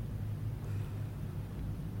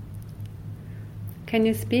 Can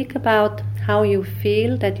you speak about how you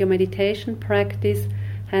feel that your meditation practice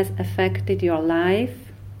has affected your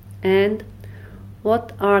life, and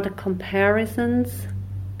what are the comparisons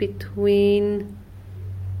between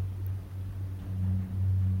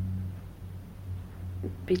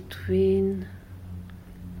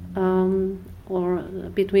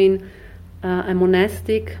a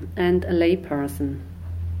monastic and a lay person?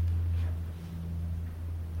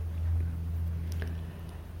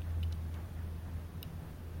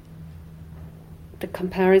 The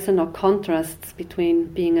comparison or contrasts between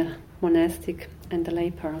being a monastic and a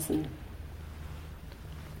lay person.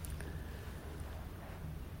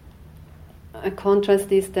 A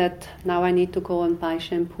contrast is that now I need to go and buy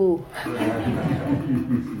shampoo.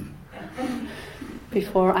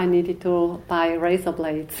 Before I needed to buy razor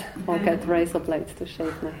blades or get razor blades to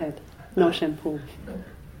shave my head. No shampoo.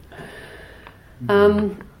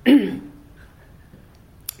 I'm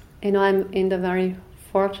in the very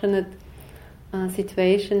fortunate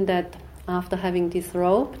situation that after having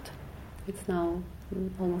disrobed, it's now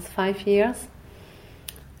almost 5 years,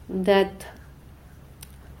 that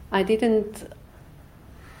I didn't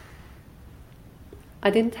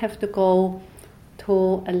have to go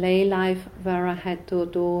to a lay life where I had to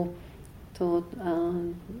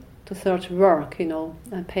search work,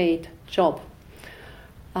 a paid job.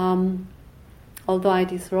 Although I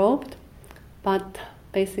disrobed, but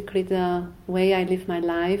basically the way I live my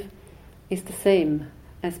life is the same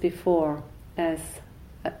as before, as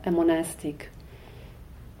a monastic.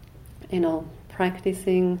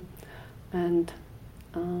 Practicing and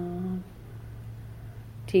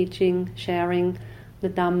teaching, sharing the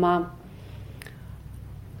Dhamma.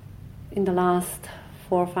 In the last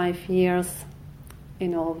 4 or 5 years,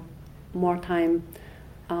 more time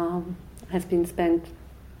has been spent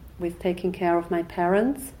with taking care of my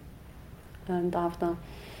parents, and after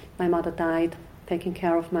my mother died, taking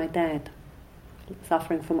care of my dad,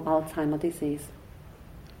 suffering from Alzheimer's disease.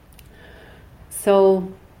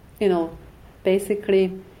 So,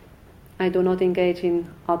 basically, I do not engage in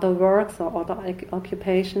other works or other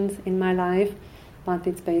occupations in my life, but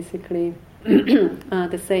it's basically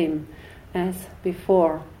the same as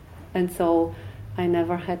before. And so I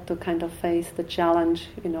never had to kind of face the challenge,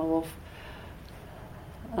 of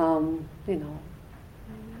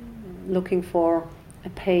looking for a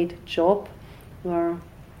paid job where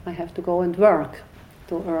I have to go and work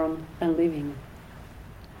to earn a living.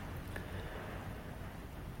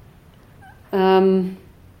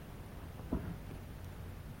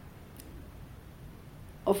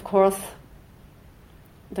 Of course,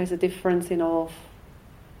 there's a difference, of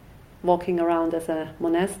walking around as a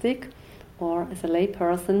monastic or as a lay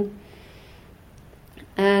person.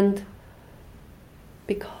 And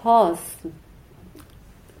because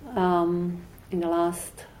in the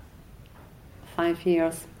last 5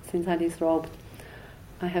 years since I disrobed,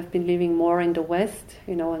 I have been living more in the West,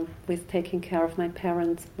 and with taking care of my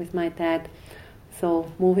parents, with my dad.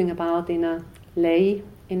 So moving about in a lay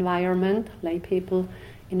environment, lay people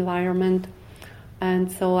environment.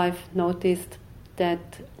 And so I've noticed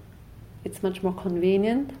that it's much more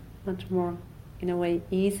convenient, much more, in a way,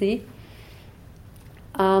 easy.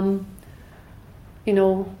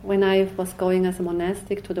 When I was going as a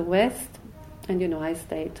monastic to the West, and I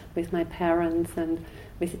stayed with my parents and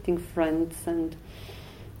visiting friends and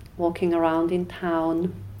walking around in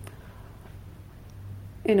town,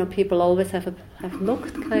 people always have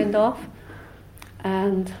looked kind of,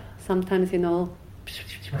 and sometimes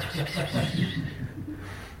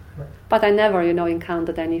but I never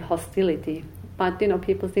encountered any hostility. But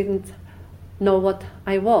people didn't know what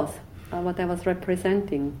I was, what I was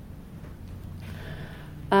representing.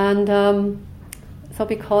 And so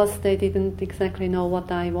because they didn't exactly know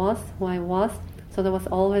what I was, who I was, so there was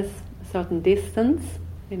always a certain distance.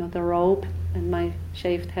 The robe and my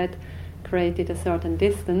shaved head created a certain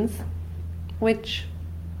distance, which,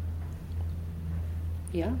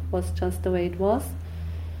 was just the way it was.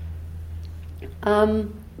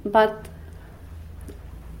 But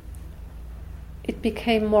it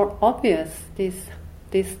became more obvious, this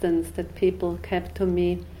distance that people kept to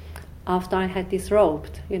me after I had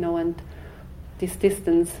disrobed, and this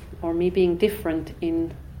distance, or me being different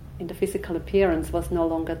in the physical appearance, was no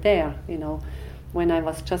longer there. When I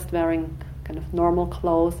was just wearing kind of normal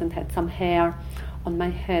clothes and had some hair on my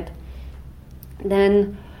head,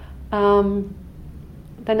 then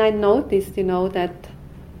I noticed, that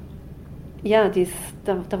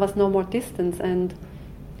there was no more distance, and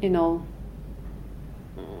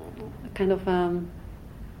kind of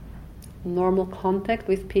normal contact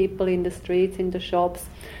with people in the streets, in the shops,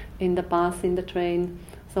 in the bus, in the train,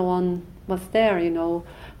 so on, was there.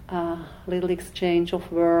 Little exchange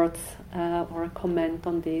of words or a comment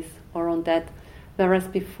on this or on that, whereas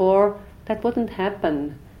before that wouldn't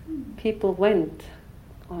happen. People went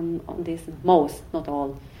on this, most, not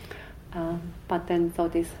all, but then so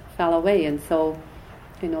this fell away, and so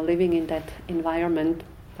living in that environment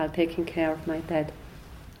while taking care of my dad,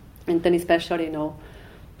 and then especially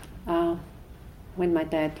when my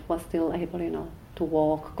dad was still able to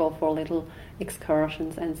walk, go for little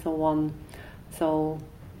excursions and so on, so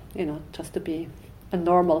just to be a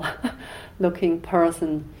normal looking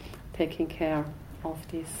person taking care of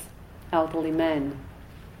this elderly man.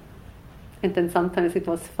 And then sometimes it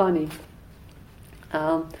was funny.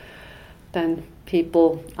 Then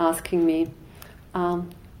people asking me,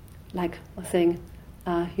 like saying,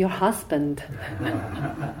 your husband.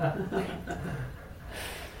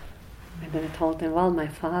 And then I told them, well, my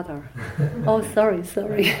father. Oh, sorry.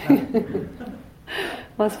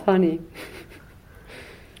 Was funny.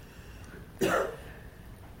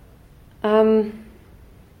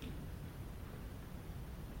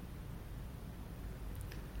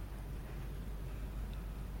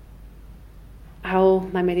 How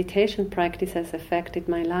my meditation practice has affected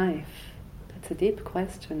my life. That's a deep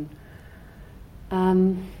question.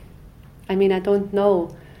 I don't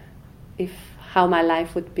know how my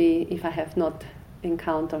life would be if I have not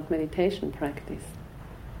encountered meditation practice.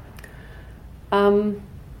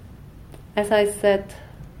 As I said,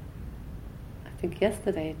 I think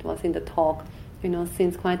yesterday it was in the talk,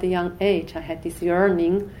 since quite a young age I had this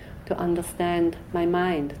yearning to understand my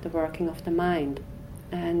mind, the working of the mind,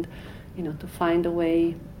 and to find a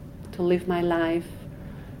way to live my life,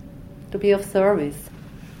 to be of service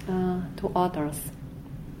to others.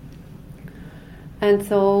 And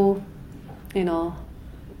so,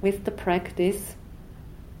 with the practice,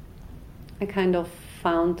 I kind of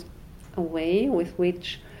found a way with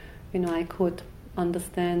which, I could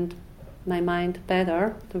understand my mind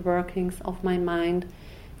better, the workings of my mind,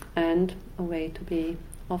 and a way to be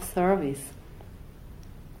of service.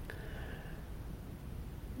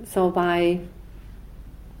 So by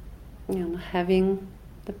having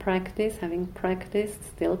practiced,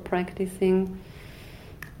 still practicing,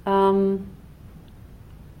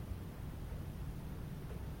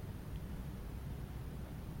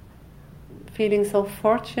 feeling so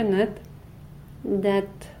fortunate that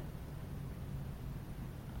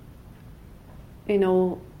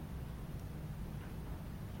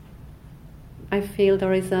I feel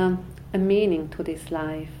there is a meaning to this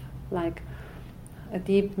life, like a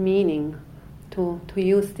deep meaning to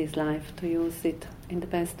use this life, to use it in the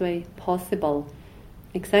best way possible,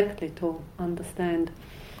 exactly to understand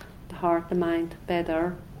the heart, the mind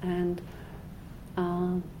better, and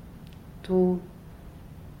to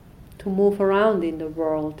move around in the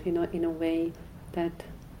world, in a way that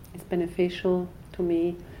is beneficial to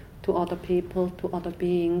me, to other people, to other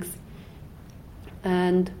beings,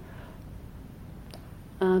 and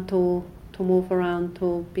to move around,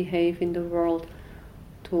 to behave in the world,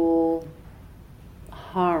 to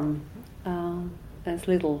harm as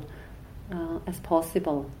little as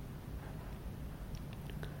possible.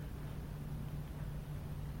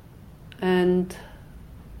 And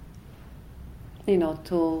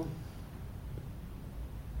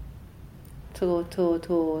to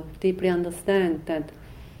deeply understand that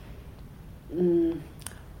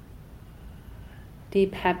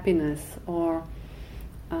deep happiness or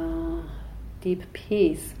deep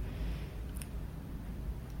peace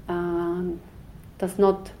does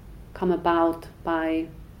not come about by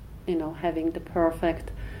having the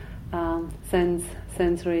perfect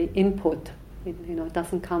sensory input. It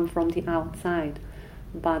doesn't come from the outside,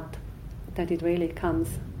 but that it really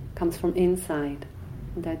comes from inside,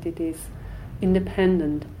 that it is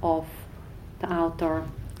independent of the outer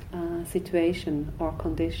situation or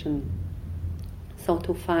condition. So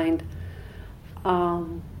to find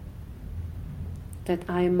that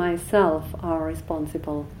I myself are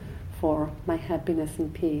responsible for my happiness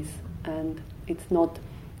and peace, and it's not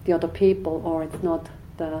the other people, or it's not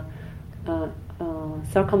the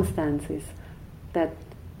circumstances that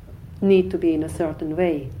need to be in a certain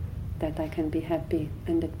way that I can be happy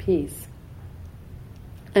and at peace.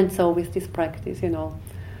 And so with this practice,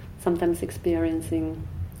 sometimes experiencing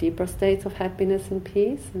deeper states of happiness and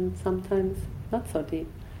peace, and sometimes not so deep.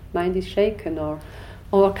 Mind is shaken or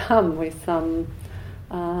overcome with some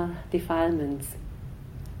defilements.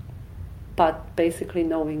 But basically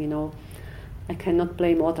knowing, I cannot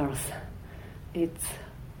blame others. It's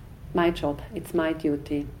my job, it's my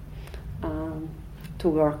duty to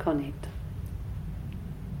work on it.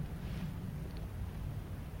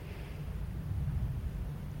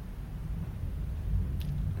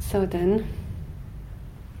 So then,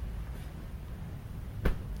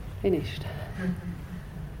 finished.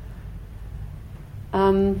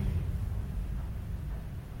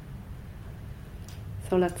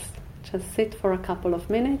 So let's just sit for a couple of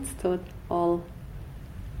minutes to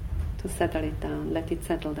settle it down, let it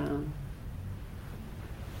settle down.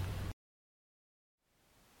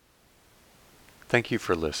 Thank you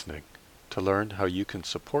for listening. To learn how you can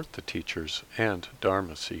support the teachers and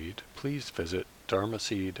Dharma Seed, please visit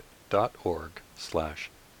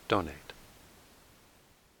dharmaseed.org/donate.